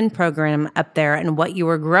garden program up there and what you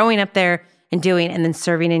were growing up there and doing and then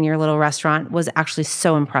serving in your little restaurant was actually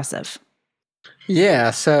so impressive.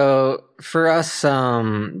 Yeah, so for us,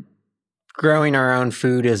 growing our own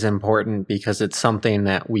food is important because it's something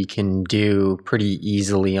that we can do pretty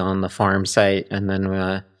easily on the farm site. And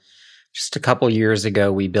then just a couple years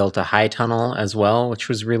ago, we built a high tunnel as well, which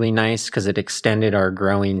was really nice because it extended our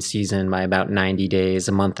growing season by about 90 days,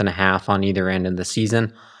 a month and a half on either end of the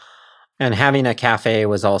season. And having a cafe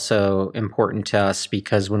was also important to us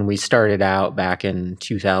because when we started out back in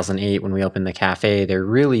 2008, when we opened the cafe, there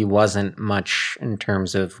really wasn't much in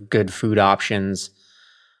terms of good food options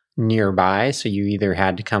nearby. So you either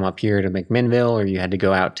had to come up here to McMinnville or you had to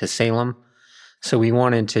go out to Salem. So we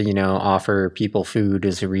wanted to, offer people food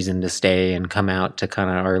as a reason to stay and come out to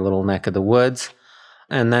kind of our little neck of the woods.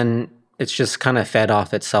 And then it's just kind of fed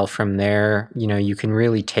off itself from there. You can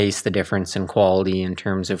really taste the difference in quality in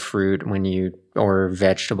terms of fruit or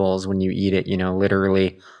vegetables when you eat it,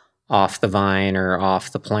 literally off the vine or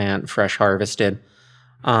off the plant, fresh harvested.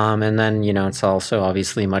 And then, it's also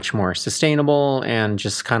obviously much more sustainable and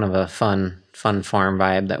just kind of a fun farm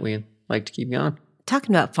vibe that we like to keep going.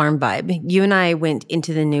 Talking about farm vibe, you and I went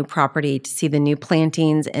into the new property to see the new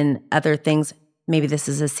plantings and other things. Maybe this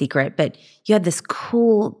is a secret, but you had this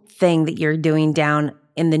cool thing that you're doing down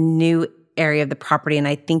in the new area of the property. And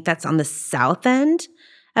I think that's on the south end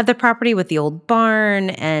of the property with the old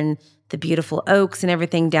barn and the beautiful oaks and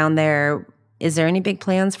everything down there. Is there any big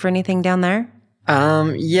plans for anything down there?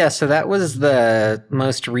 Yeah, so that was the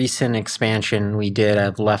most recent expansion we did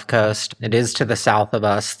of Left Coast. It is to the south of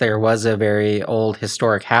us. There was a very old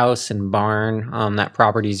historic house and barn. That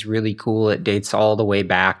property is really cool. It dates all the way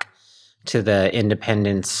back to the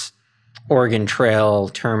Independence Oregon Trail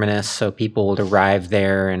terminus. So people would arrive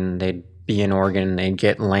there and they'd be in Oregon, they'd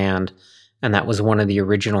get land. And that was one of the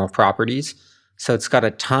original properties. So it's got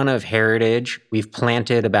a ton of heritage. We've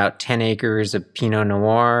planted about 10 acres of Pinot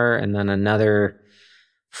Noir and then another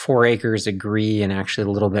 4 acres of Gris and actually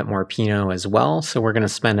a little bit more Pinot as well. So we're going to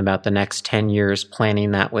spend about the next 10 years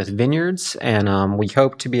planting that with vineyards. And we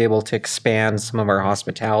hope to be able to expand some of our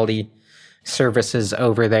hospitality services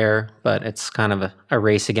over there, but it's kind of a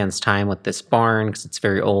race against time with this barn because it's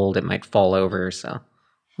very old. It might fall over. So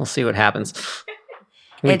we'll see what happens.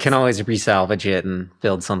 We can always resalvage it and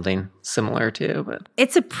build something similar too. But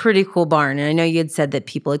it's a pretty cool barn. And I know you had said that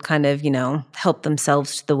people had kind of, helped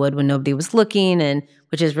themselves to the wood when nobody was looking, and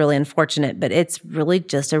which is really unfortunate. But it's really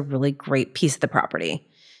just a really great piece of the property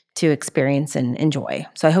to experience and enjoy.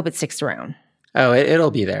 So I hope it sticks around. Oh,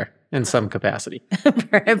 it'll be there in some capacity.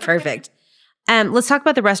 Perfect. Let's talk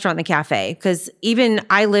about the restaurant and the cafe, because even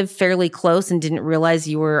I live fairly close and didn't realize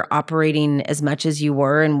you were operating as much as you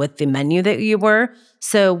were and with the menu that you were.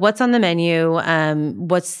 So what's on the menu?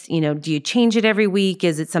 Do you change it every week?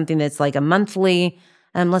 Is it something that's like a monthly?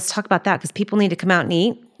 Let's talk about that, because people need to come out and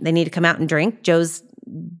eat. They need to come out and drink. Joe's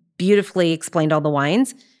beautifully explained all the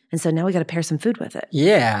wines. And so now we got to pair some food with it.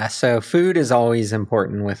 Yeah, so food is always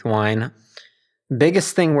important with wine.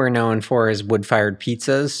 Biggest thing we're known for is wood-fired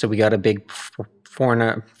pizzas. So we got a big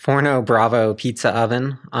Forno Bravo pizza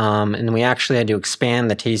oven. And we actually had to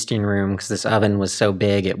expand the tasting room because this oven was so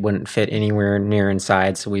big it wouldn't fit anywhere near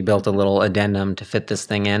inside. So we built a little addendum to fit this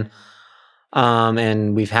thing in.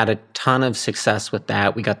 And we've had a ton of success with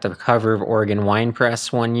that. We got the cover of Oregon Wine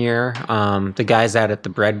Press one year. The guys out at the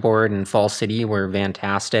Breadboard in Fall City were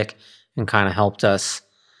fantastic and kind of helped us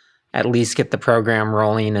at least get the program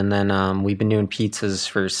rolling. And then we've been doing pizzas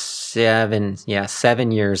for 7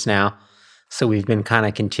 years now. So we've been kind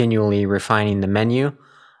of continually refining the menu.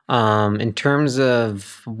 In terms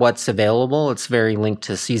of what's available, it's very linked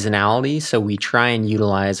to seasonality. So we try and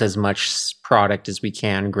utilize as much product as we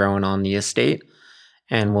can growing on the estate.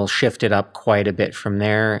 And we'll shift it up quite a bit from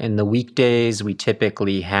there. In the weekdays, we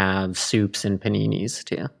typically have soups and paninis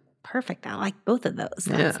too. Perfect. I like both of those.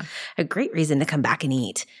 That's a great reason to come back and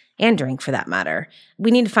eat and drink for that matter.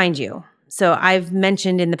 We need to find you. So I've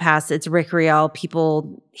mentioned in the past, it's Rick Riel.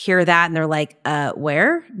 People hear that and they're like,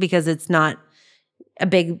 where? Because it's not a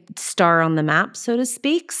big star on the map, so to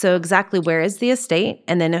speak. So exactly where is the estate?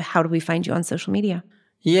 And then how do we find you on social media?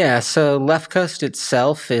 Yeah, so Left Coast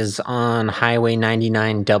itself is on Highway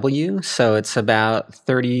 99W. So it's about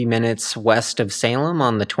 30 minutes west of Salem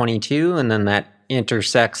on the 22. And then that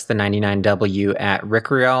intersects the 99W at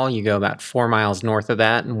Rick Riel. You go about 4 miles north of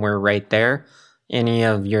that, and we're right there. Any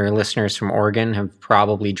of your listeners from Oregon have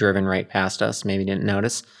probably driven right past us, maybe didn't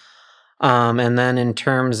notice. And then in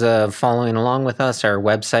terms of following along with us, our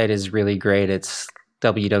website is really great. It's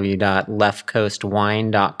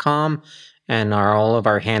www.leftcoastwine.com. And all of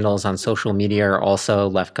our handles on social media are also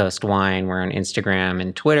Left Coast Wine. We're on Instagram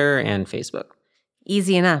and Twitter and Facebook.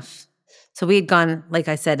 Easy enough. So we had gone, like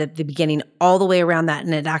I said at the beginning, all the way around that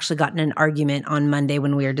and had actually gotten an argument on Monday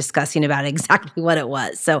when we were discussing about exactly what it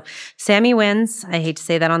was. So Sammy wins. I hate to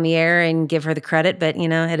say that on the air and give her the credit, but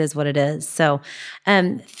it is what it is. So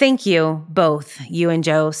thank you both, you and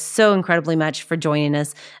Joe, so incredibly much for joining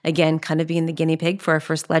us. Again, kind of being the guinea pig for our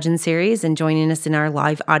first Legend series and joining us in our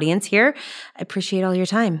live audience here. I appreciate all your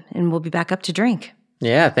time, and we'll be back up to drink.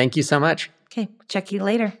 Yeah, thank you so much. Okay, check you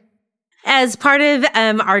later. As part of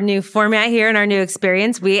our new format here and our new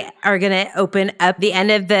experience, we are going to open up the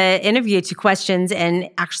end of the interview to questions and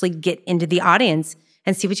actually get into the audience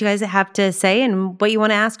and see what you guys have to say and what you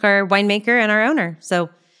want to ask our winemaker and our owner.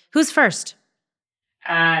 So who's first?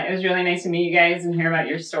 It was really nice to meet you guys and hear about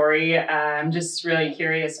your story. I'm just really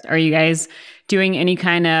curious. Are you guys doing any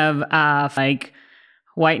kind of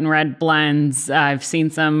white and red blends? I've seen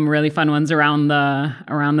some really fun ones around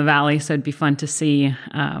the valley, so it'd be fun to see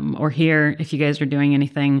or hear if you guys are doing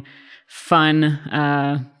anything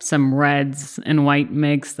fun, some reds and white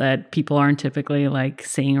mix that people aren't typically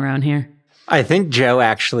seeing around here. I think Joe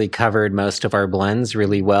actually covered most of our blends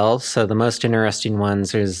really well. So the most interesting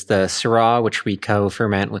ones is the Syrah, which we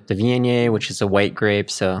co-ferment with the Viognier, which is a white grape,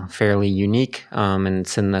 so fairly unique. And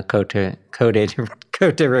it's in the Côte de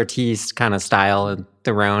Rôtis kind of style,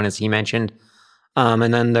 the Rhone, as he mentioned.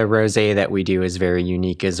 And then the rosé that we do is very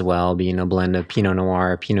unique as well, being a blend of Pinot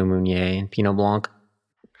Noir, Pinot Meunier, and Pinot Blanc.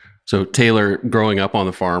 So Taylor, growing up on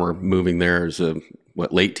the farm or moving there as a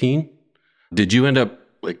late teen, did you end up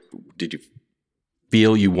did you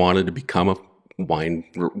feel you wanted to become a wine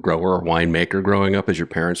grower or winemaker growing up as your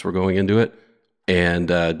parents were going into it? And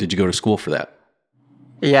did you go to school for that?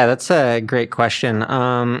 Yeah, that's a great question.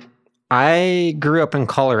 I grew up in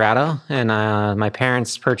Colorado, and my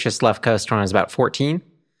parents purchased Left Coast when I was about 14.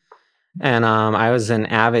 And I was an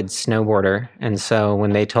avid snowboarder. And so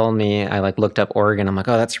when they told me, I looked up Oregon, I'm like,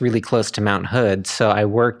 oh, that's really close to Mount Hood. So I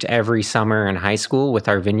worked every summer in high school with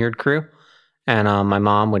our vineyard crew. And my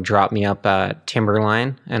mom would drop me up at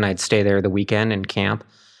Timberline, and I'd stay there the weekend and camp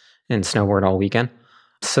and snowboard all weekend.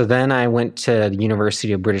 So then I went to the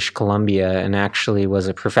University of British Columbia and actually was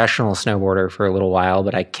a professional snowboarder for a little while,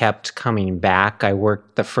 but I kept coming back. I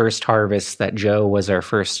worked the first harvest that Joe was our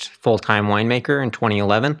first full-time winemaker in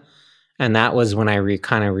 2011. And that was when I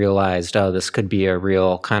kind of realized, oh, this could be a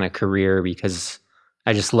real kind of career, because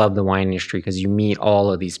I just love the wine industry, because you meet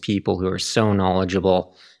all of these people who are so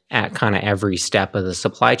knowledgeable at kind of every step of the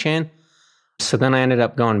supply chain. So then I ended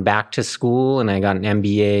up going back to school and I got an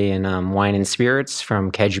MBA in wine and spirits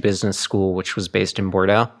from Kedge Business School, which was based in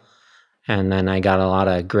Bordeaux. And then I got a lot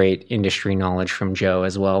of great industry knowledge from Joe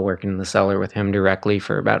as well, working in the cellar with him directly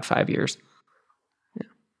for about 5 years. Yeah.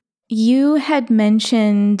 You had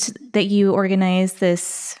mentioned that you organized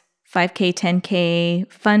this 5K, 10K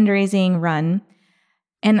fundraising run.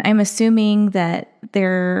 And I'm assuming that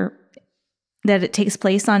it takes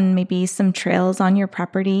place on maybe some trails on your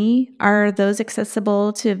property. Are those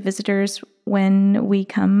accessible to visitors when we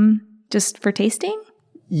come just for tasting?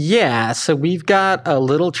 Yeah, so we've got a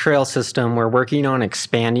little trail system. We're working on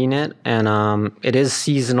expanding it, and it is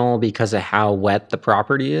seasonal because of how wet the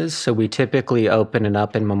property is. So we typically open it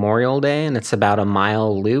up in Memorial Day, and it's about a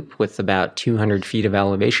mile loop with about 200 feet of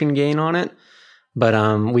elevation gain on it.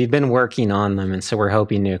 But we've been working on them, and so we're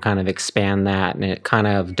hoping to kind of expand that, and it kind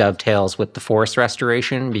of dovetails with the forest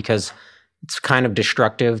restoration because it's kind of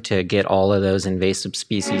destructive to get all of those invasive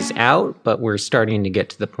species out, but we're starting to get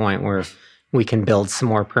to the point where we can build some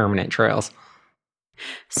more permanent trails.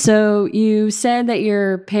 So you said that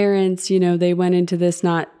your parents, they went into this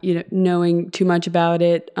not, knowing too much about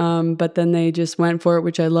it, but then they just went for it,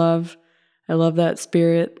 which I love. I love that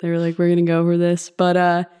spirit. They were like, we're going to go over this. But,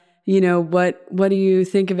 what do you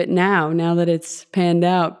think of it now that it's panned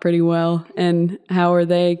out pretty well? And how are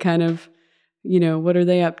they kind of, what are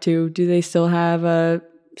they up to? Do they still have a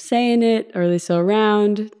say in it? Are they still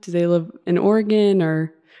around? Do they live in Oregon,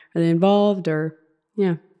 or are they involved, or,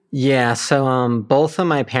 yeah? Yeah, so both of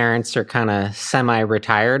my parents are kind of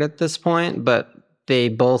semi-retired at this point, but they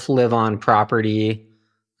both live on property.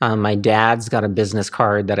 My dad's got a business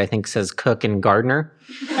card that I think says cook and gardener.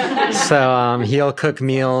 So he'll cook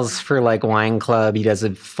meals for like wine club. He does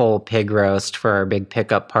a full pig roast for our big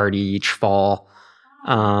pickup party each fall,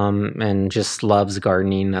 and just loves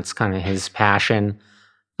gardening. That's kind of his passion.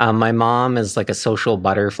 My mom is like a social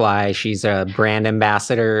butterfly. She's a brand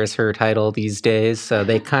ambassador is her title these days. So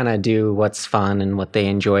they kind of do what's fun and what they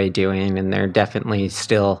enjoy doing. And they're definitely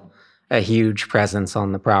still a huge presence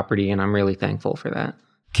on the property. And I'm really thankful for that.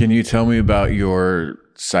 Can you tell me about your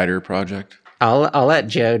cider project? I'll let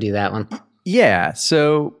Joe do that one. Yeah.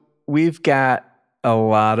 So we've got a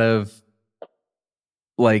lot of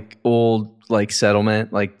like old like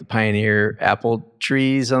settlement, like the pioneer apple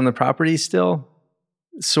trees on the property still.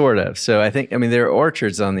 Sort of. So there are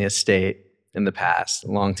orchards on the estate in the past,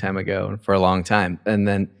 a long time ago, for a long time. And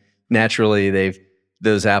then naturally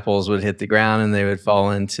those apples would hit the ground and they would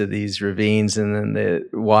fall into these ravines, and then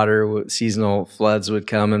the seasonal floods would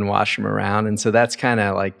come and wash them around. And so that's kind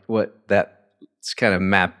of like what that's kind of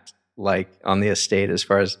mapped like on the estate as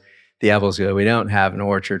far as the apples go. We don't have an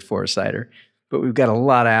orchard for cider, but we've got a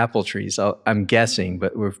lot of apple trees, I'm guessing,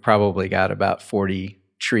 but we've probably got about 40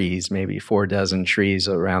 trees, maybe 4 dozen trees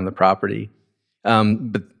around the property.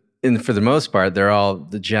 But for the most part, they're all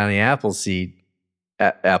the Johnny Appleseed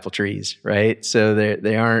apple trees, right? So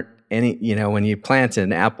they aren't any, when you plant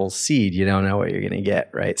an apple seed, you don't know what you're going to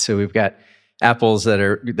get, right? So we've got apples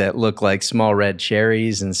that look like small red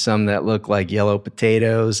cherries, and some that look like yellow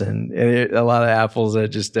potatoes, and a lot of apples that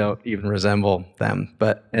just don't even resemble them.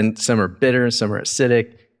 And some are bitter, some are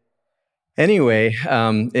acidic. Anyway,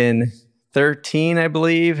 in 13, I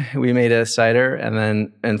believe, we made a cider, and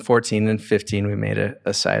then in 14 and 15, we made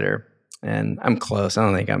a cider. And I'm close. I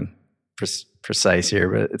don't think I'm precise here,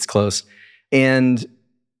 but it's close. And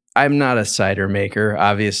I'm not a cider maker.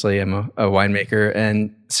 Obviously, I'm a winemaker.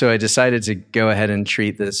 And so I decided to go ahead and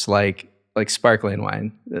treat this like sparkling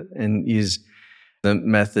wine and use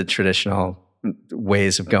the traditional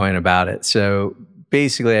ways of going about it. So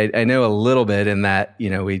basically, I know a little bit in that,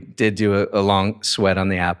 we did do a long sweat on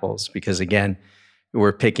the apples because, again,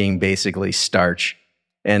 we're picking basically starch.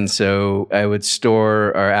 And so I would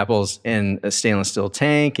store our apples in a stainless steel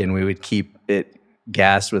tank, and we would keep it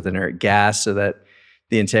gassed with inert gas so that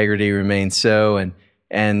the integrity remained so.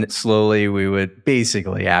 And slowly we would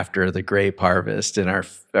basically, after the grape harvest, and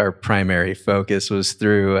our primary focus was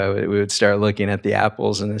through, we would start looking at the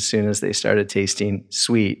apples, and as soon as they started tasting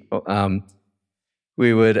sweet,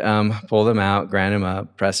 we would pull them out, grind them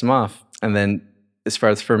up, press them off. And then as far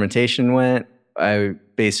as fermentation went, I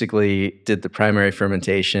basically did the primary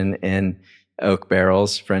fermentation in oak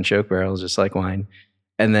barrels, French oak barrels, just like wine,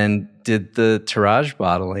 and then did the tirage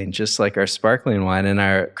bottling, just like our sparkling wine. And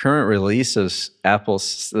our current release of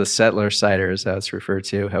apples, the Settler cider, as that's referred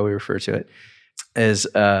to, how we refer to it, is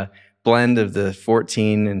a blend of the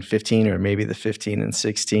 14 and 15, or maybe the 15 and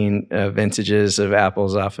 16 vintages of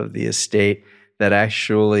apples off of the estate that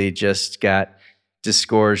actually just got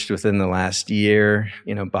disgorged within the last year,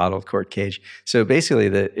 bottled cork cage. So basically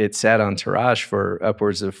it sat on terrage for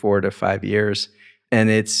upwards of 4 to 5 years. And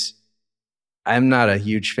I'm not a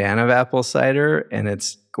huge fan of apple cider, and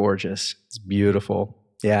it's gorgeous. It's beautiful.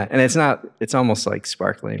 Yeah. And it's almost like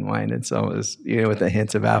sparkling wine. It's almost, with a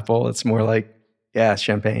hint of apple. It's more like,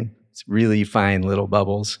 champagne. It's really fine little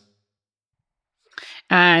bubbles.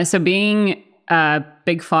 So being a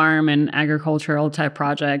big farm and agricultural type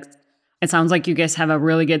project, it sounds like you guys have a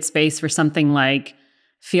really good space for something like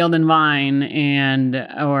Field and Vine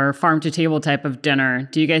or farm to table type of dinner.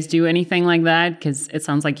 Do you guys do anything like that? Because it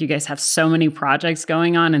sounds like you guys have so many projects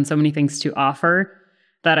going on and so many things to offer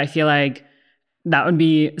that I feel like that would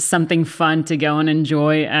be something fun to go and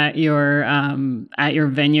enjoy at your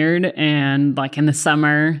vineyard, and like in the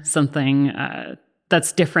summer, something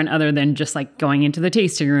that's different other than just like going into the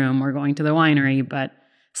tasting room or going to the winery, but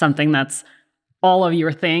something that's all of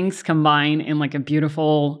your things combined in like a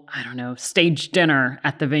beautiful, staged dinner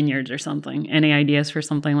at the vineyards or something. Any ideas for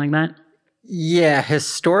something like that? Yeah,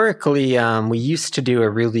 historically, we used to do a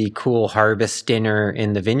really cool harvest dinner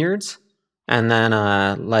in the vineyards. And then,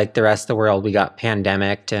 like the rest of the world, we got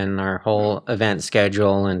pandemicked, and our whole event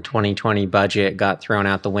schedule and 2020 budget got thrown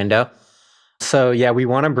out the window. So yeah, we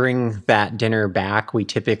want to bring that dinner back. We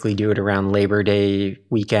typically do it around Labor Day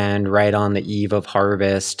weekend, right on the eve of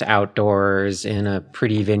harvest, outdoors in a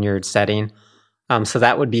pretty vineyard setting. So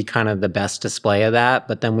that would be kind of the best display of that.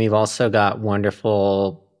 But then we've also got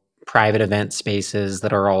wonderful private event spaces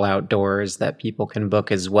that are all outdoors that people can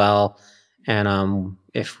book as well. And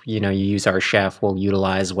if you use our chef, we'll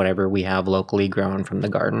utilize whatever we have locally grown from the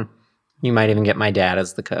garden. You might even get my dad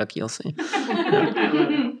as the cook. You'll see.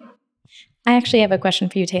 I actually have a question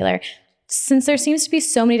for you, Taylor. Since there seems to be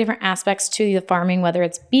so many different aspects to the farming, whether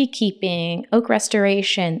it's beekeeping, oak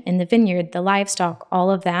restoration, in the vineyard, the livestock, all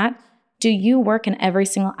of that, do you work in every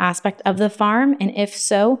single aspect of the farm? And if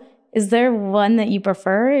so, is there one that you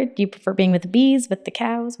prefer? Do you prefer being with the bees, with the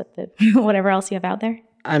cows, with the whatever else you have out there?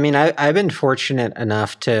 I mean, I've been fortunate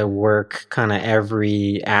enough to work kind of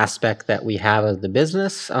every aspect that we have of the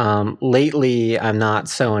business. Lately, I'm not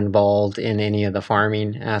so involved in any of the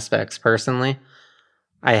farming aspects personally.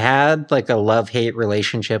 I had like a love-hate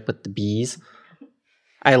relationship with the bees.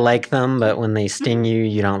 I like them, but when they sting you,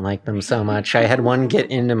 you don't like them so much. I had one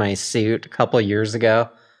get into my suit a couple years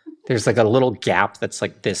ago. There's like a little gap that's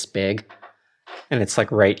like this big, and it's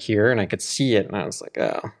like right here, and I could see it, and I was like,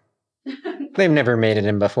 oh. They've never made it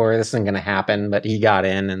in before. This isn't going to happen. But he got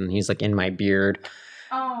in, and he's like in my beard.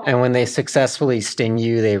 Oh. And when they successfully sting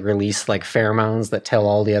you, they release like pheromones that tell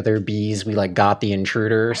all the other bees we like got the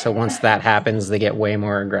intruder. So once that happens, they get way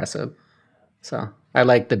more aggressive. So I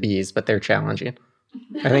like the bees, but they're challenging.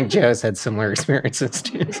 I think Joe's had similar experiences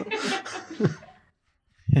too. So.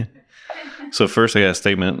 Yeah. So first, I got a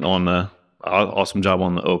statement on the awesome job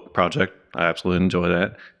on the oak project. I absolutely enjoy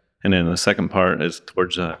that. And then the second part is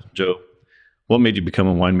towards Joe. What made you become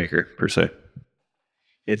a winemaker, per se?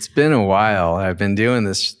 It's been a while. I've been doing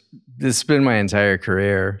this. This has been my entire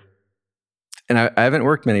career. And I haven't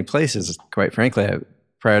worked many places, quite frankly.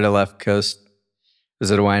 Prior to Left Coast,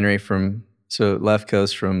 was at a winery Left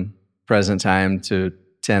Coast from present time to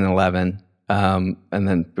 10, 11. And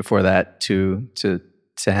then before that, 2 to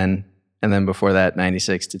 10. And then before that,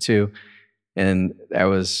 96 to 2. And I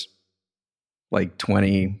was like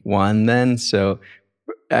 21 then. So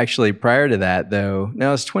actually prior to that though, I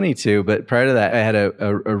was 22, but prior to that I had a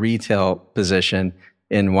retail position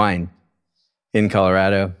in wine in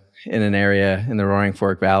Colorado, in an area in the Roaring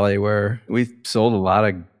Fork Valley where we sold a lot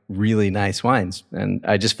of really nice wines. And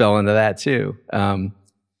I just fell into that too.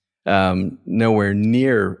 Nowhere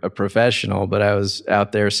near a professional, but I was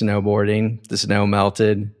out there snowboarding, the snow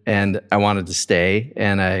melted and I wanted to stay.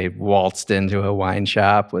 And I waltzed into a wine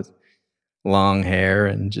shop with long hair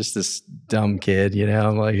and just this dumb kid,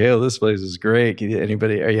 I'm like, hey, this place is great.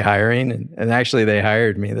 Anybody, are you hiring? And actually they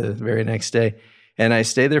hired me the very next day. And I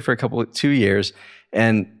stayed there for 2 years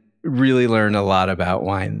and really learned a lot about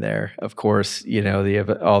wine there. Of course, you have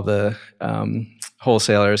all the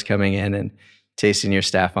wholesalers coming in and tasting your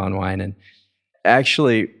staff on wine. And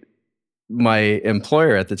actually my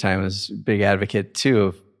employer at the time was a big advocate too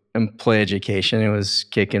of employee education. It was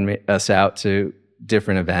kicking us out to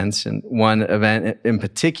different events, and one event in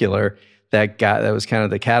particular that was kind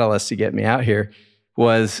of the catalyst to get me out here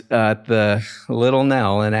was at the Little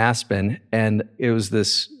Nell in Aspen, and it was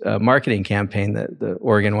this marketing campaign that the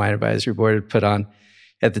Oregon Wine Advisory Board had put on.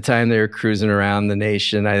 At the time, they were cruising around the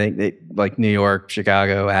nation. I think they like New York,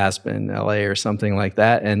 Chicago, Aspen, LA, or something like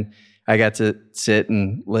that, and I got to sit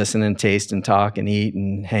and listen and taste and talk and eat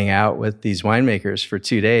and hang out with these winemakers for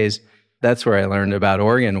 2 days. that's where I learned about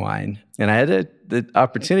Oregon wine. And I had the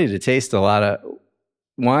opportunity to taste a lot of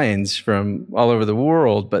wines from all over the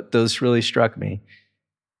world, but those really struck me.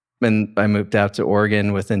 And I moved out to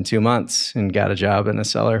Oregon within 2 months and got a job in a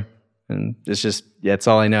cellar. And it's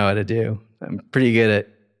all I know how to do. I'm pretty good at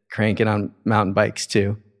cranking on mountain bikes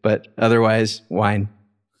too, but otherwise, wine.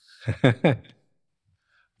 I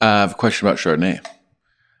have a question about Chardonnay.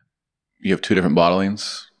 You have 2 different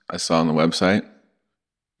bottlings I saw on the website.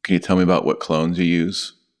 Can you tell me about what clones you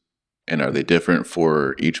use? And are they different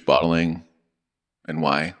for each bottling and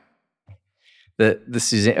why? The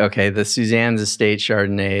Suzanne's Estate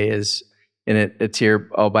Chardonnay is in a tier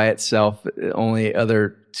all by itself. The only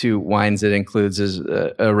other 2 wines it includes is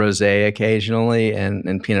a rosé occasionally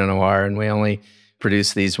and Pinot Noir, and we only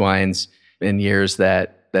produce these wines in years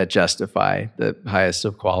that justify the highest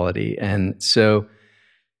of quality. And so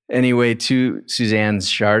anyway, to Suzanne's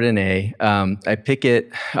Chardonnay, I pick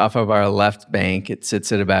it off of our left bank. It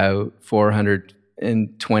sits at about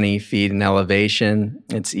 420 feet in elevation.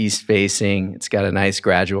 It's east facing. It's got a nice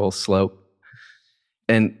gradual slope.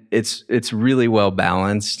 And it's really well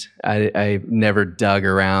balanced. I never dug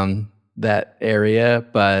around that area,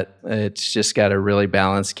 but it's just got a really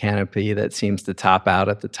balanced canopy that seems to top out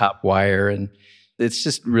at the top wire, and it's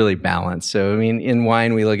just really balanced. So I mean, in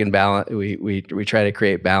wine we look in balance. We try to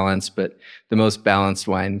create balance, but the most balanced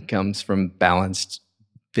wine comes from balanced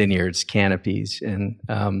vineyards, canopies, and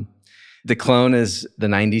the clone is the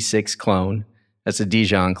 96 clone. That's a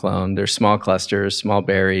Dijon clone. They're small clusters, small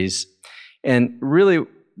berries. And really,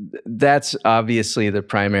 that's obviously the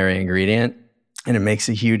primary ingredient, and it makes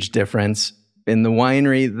a huge difference. In the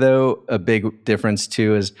winery, though, a big difference,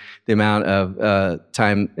 too, is the amount of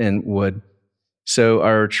time in wood. So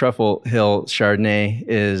our Truffle Hill Chardonnay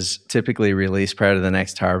is typically released prior to the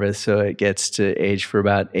next harvest, so it gets to age for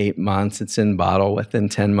about 8 months. It's in bottle within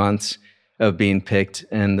 10 months of being picked,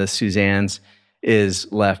 and the Suzanne's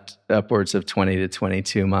is left upwards of 20 to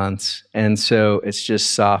 22 months. And so it's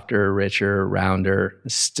just softer, richer, rounder,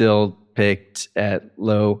 still picked at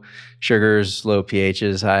low sugars, low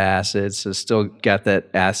pHs, high acids. So still got that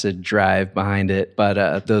acid drive behind it,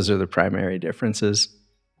 but those are the primary differences.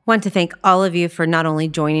 Want to thank all of you for not only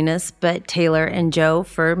joining us, but Taylor and Joe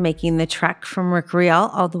for making the trek from Rick Riel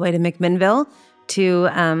all the way to McMinnville to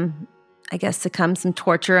succumb some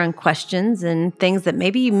torture and questions and things that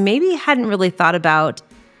maybe you hadn't really thought about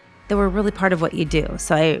that were really part of what you do.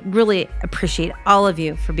 So I really appreciate all of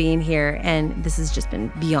you for being here, and this has just been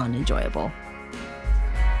beyond enjoyable.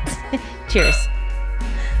 Cheers.